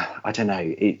 It's, I don't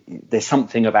know, there's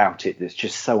something about it that's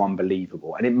just so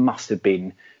unbelievable, and it must have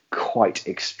been quite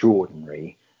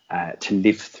extraordinary to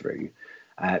live through.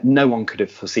 No one could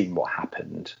have foreseen what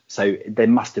happened, so there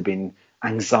must have been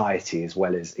anxiety as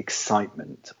well as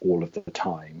excitement all of the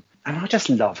time. And I just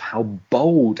love how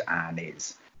bold Anne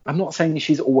is. I'm not saying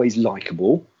she's always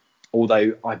likeable,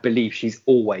 although I believe she's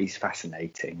always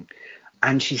fascinating,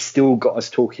 and she's still got us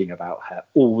talking about her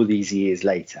all these years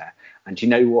later. And you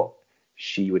know what?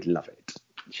 She would love it.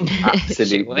 She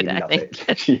absolutely love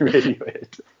it. She really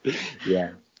would.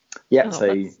 Yeah.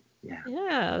 Oh,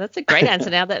 Yeah, that's a great answer.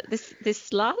 Now that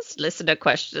this last listener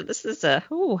question, this is a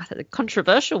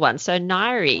controversial one. So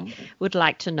Nairi would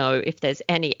like to know if there's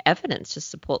any evidence to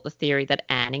support the theory that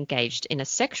Anne engaged in a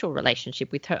sexual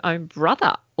relationship with her own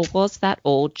brother, or was that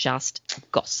all just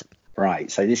gossip?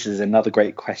 Right, so this is another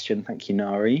great question. Thank you,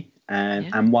 Nari.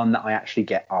 And one that I actually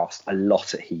get asked a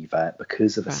lot at Hever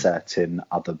because of a certain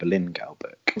other Boleyn girl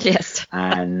book. Yes.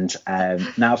 And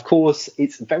now, of course,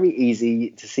 it's very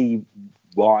easy to see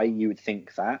why you would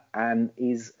think that. Anne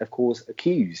is, of course,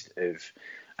 accused of,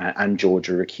 and George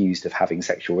are accused of having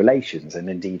sexual relations, and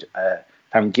indeed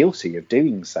found guilty of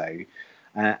doing so.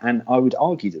 And I would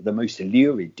argue that the most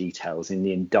lurid details in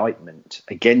the indictment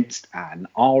against Anne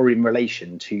are in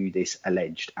relation to this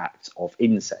alleged act of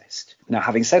incest. Now,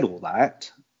 having said all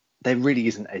that, there really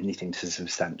isn't anything to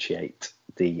substantiate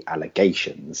the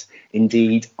allegations.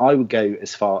 Indeed, I would go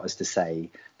as far as to say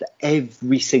that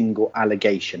every single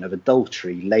allegation of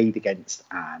adultery laid against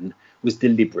Anne was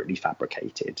deliberately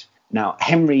fabricated. Now,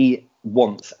 Henry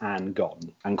wants Anne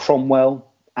gone, and Cromwell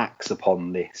acts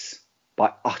upon this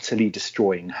by utterly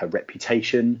destroying her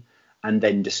reputation and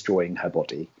then destroying her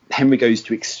body. Henry goes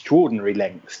to extraordinary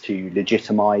lengths to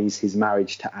legitimise his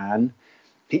marriage to Anne.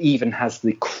 He even has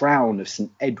the crown of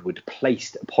St Edward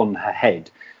placed upon her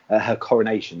head at her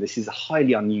coronation. This is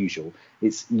highly unusual.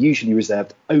 It's usually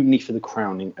reserved only for the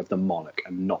crowning of the monarch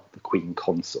and not the Queen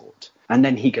Consort. And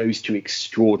then he goes to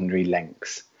extraordinary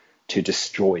lengths to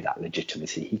destroy that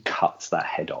legitimacy. He cuts that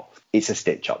head off. It's a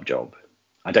stitch-up job.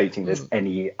 I don't think there's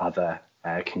any other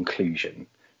conclusion.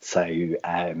 So,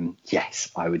 yes,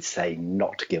 I would say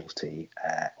not guilty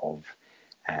of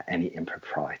any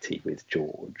impropriety with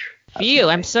George. Phew,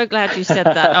 I'm so glad you said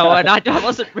that. Oh, and I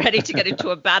wasn't ready to get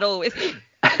into a battle with you.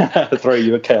 Throw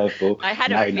you a curveball. I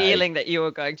had a feeling that you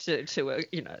were going to share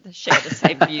the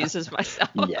same views as myself.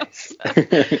 Yes.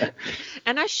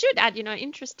 And I should add,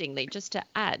 interestingly, just to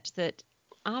add that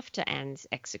after Anne's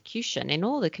execution, in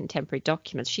all the contemporary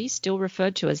documents, she's still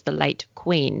referred to as the late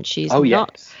Queen. She's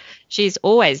She's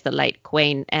always the late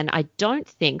Queen, and I don't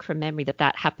think, from memory,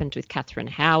 that happened with Catherine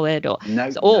Howard,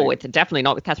 definitely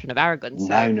not with Catherine of Aragon.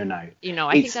 So, no.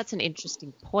 I think that's an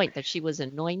interesting point, that she was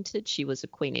anointed, she was a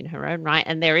queen in her own right,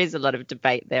 and there is a lot of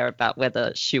debate there about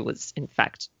whether she was, in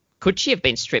fact, could she have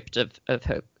been stripped of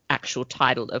her actual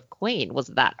title of queen? Was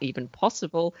that even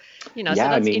possible? So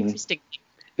that's interesting.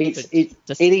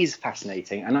 It is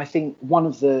fascinating, and I think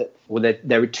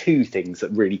there are two things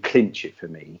that really clinch it for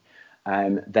me.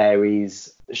 There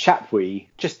is Chapuis,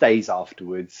 just days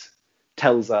afterwards,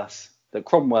 tells us that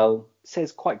Cromwell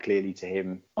says quite clearly to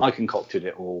him, "I concocted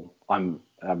it all. I'm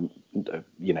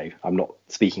not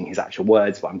speaking his actual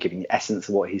words, but I'm giving the essence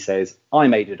of what he says. I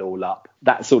made it all up."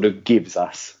 That sort of gives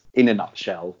us, in a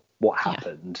nutshell, what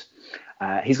happened.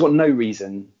 He's got no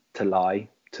reason to lie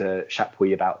to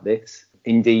Chapuis about this.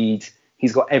 Indeed,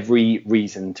 he's got every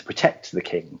reason to protect the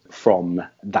king from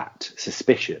that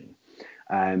suspicion.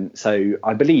 So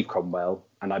I believe Cromwell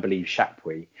and I believe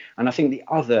Chapuis. And I think the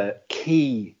other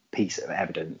key piece of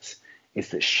evidence is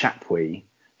that Chapuis,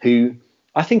 who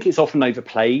I think it's often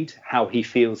overplayed how he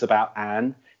feels about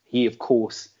Anne. He, of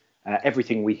course,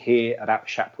 everything we hear about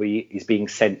Chapuis is being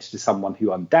sent to someone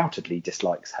who undoubtedly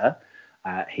dislikes her,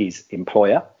 his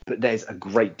employer. But there's a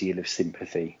great deal of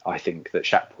sympathy, I think, that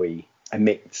Chapuis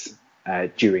emits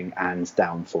during Anne's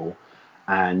downfall.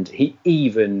 And he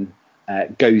even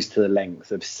goes to the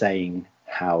length of saying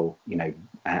how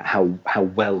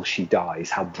well she dies,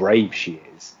 how brave she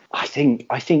is. I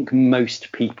think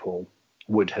most people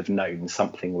would have known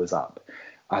something was up.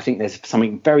 I think there's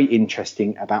something very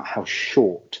interesting about how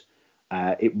short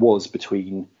it was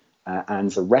between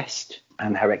Anne's arrest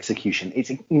and her execution.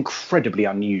 It's incredibly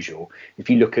unusual. If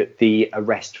you look at the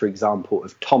arrest, for example,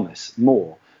 of Thomas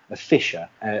More, of Fisher,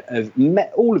 of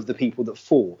all of the people that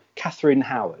fall, Catherine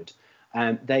Howard,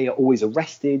 they are always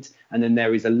arrested, and then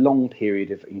there is a long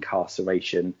period of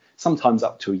incarceration, sometimes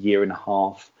up to a year and a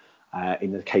half,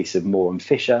 in the case of More and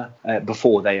Fisher,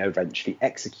 before they are eventually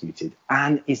executed.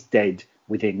 Anne is dead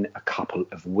within a couple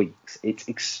of weeks. It's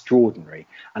extraordinary.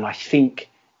 And I think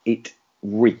it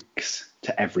reeks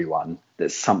to everyone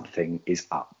that something is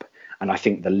up. And I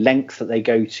think the length that they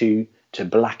go to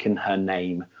blacken her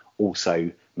name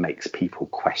also makes people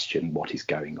question what is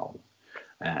going on.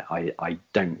 I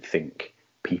don't think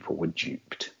people were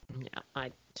duped. Yeah,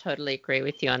 I totally agree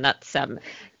with you. And that's,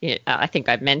 I think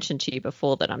I've mentioned to you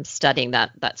before that I'm studying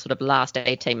that sort of last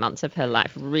 18 months of her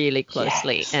life really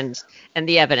closely. Yes. And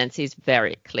the evidence is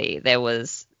very clear. There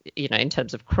was, in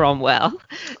terms of Cromwell,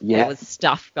 there was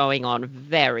stuff going on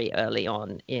very early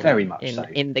on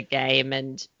in the game.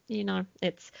 And,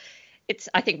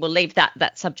 I think we'll leave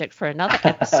that subject for another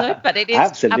episode, but it is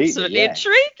absolutely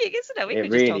intriguing, isn't it? We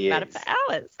could just talk about it for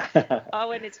hours.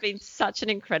 Oh, and it's been such an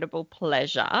incredible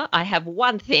pleasure. I have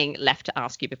one thing left to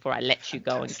ask you before I let you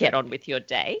go and get on with your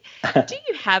day. Do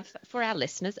you have, for our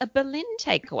listeners, a Boleyn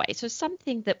takeaway? So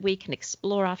something that we can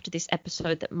explore after this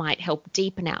episode that might help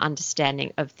deepen our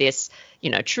understanding of this,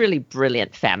 truly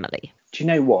brilliant family. Do you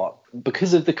know what?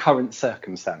 Because of the current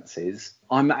circumstances,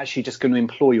 I'm actually just going to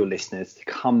implore your listeners to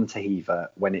come to Hever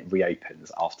when it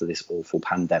reopens after this awful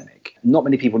pandemic. Not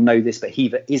many people know this, but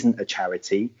Hever isn't a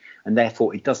charity, and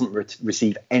therefore it doesn't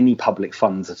receive any public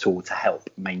funds at all to help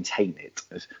maintain it,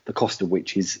 the cost of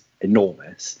which is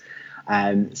enormous.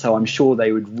 So I'm sure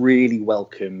they would really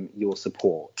welcome your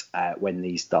support when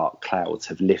these dark clouds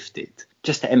have lifted.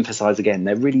 Just to emphasise again,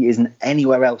 there really isn't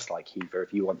anywhere else like Hever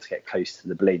if you want to get close to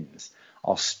the Boleyns.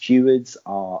 Our stewards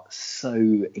are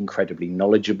so incredibly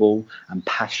knowledgeable and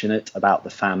passionate about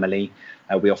the family.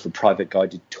 We offer private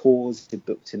guided tours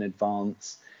booked in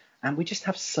advance. And we just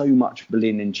have so much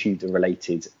Boleyn and Tudor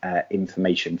related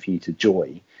information for you to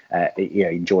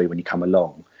enjoy when you come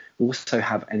along. We also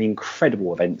have an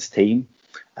incredible events team.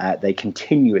 They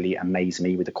continually amaze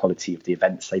me with the quality of the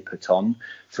events they put on,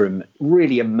 from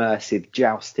really immersive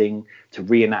jousting to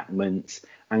reenactments,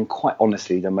 and quite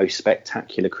honestly, the most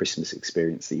spectacular Christmas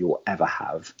experience that you'll ever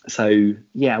have. So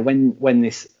yeah, when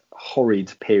this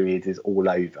horrid period is all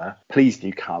over, please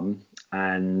do come.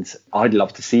 And I'd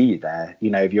love to see you there.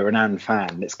 If you're an Anne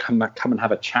fan, let's come and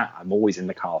have a chat. I'm always in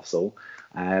the castle.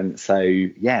 So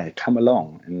yeah, come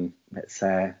along and let's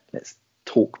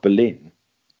talk Boleyn.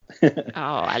 Oh,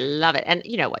 I love it. And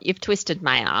you know what? You've twisted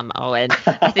my arm, Owen.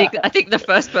 I think the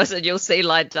first person you'll see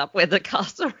lined up with the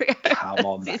castle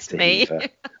is me.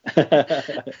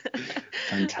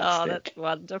 Fantastic. Oh, that's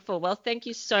wonderful. Well, thank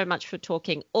you so much for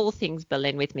talking all things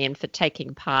Boleyn with me and for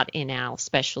taking part in our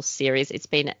special series. It's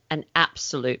been an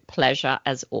absolute pleasure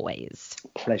as always.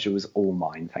 Pleasure was all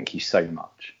mine. Thank you so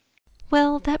much.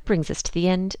 Well, that brings us to the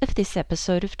end of this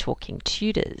episode of Talking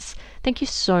Tudors. Thank you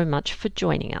so much for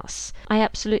joining us. I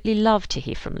absolutely love to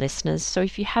hear from listeners, so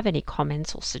if you have any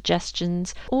comments or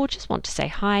suggestions, or just want to say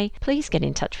hi, please get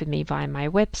in touch with me via my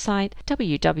website,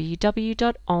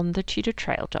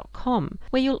 www.onthetudortrail.com,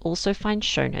 where you'll also find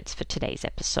show notes for today's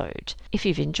episode. If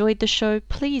you've enjoyed the show,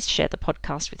 please share the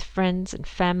podcast with friends and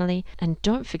family, and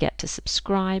don't forget to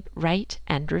subscribe, rate,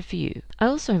 and review. I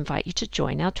also invite you to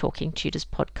join our Talking Tudors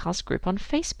podcast group on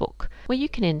Facebook, where you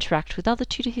can interact with other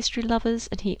Tudor history lovers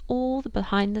and hear all the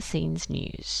behind-the-scenes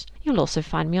news. You'll also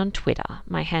find me on Twitter.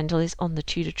 My handle is On the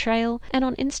Tudor Trail, and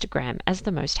on Instagram as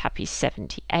The Most Happy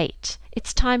 78.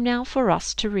 It's time now for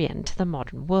us to re-enter the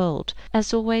modern world.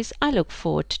 As always, I look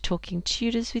forward to talking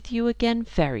Tudors with you again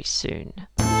very soon.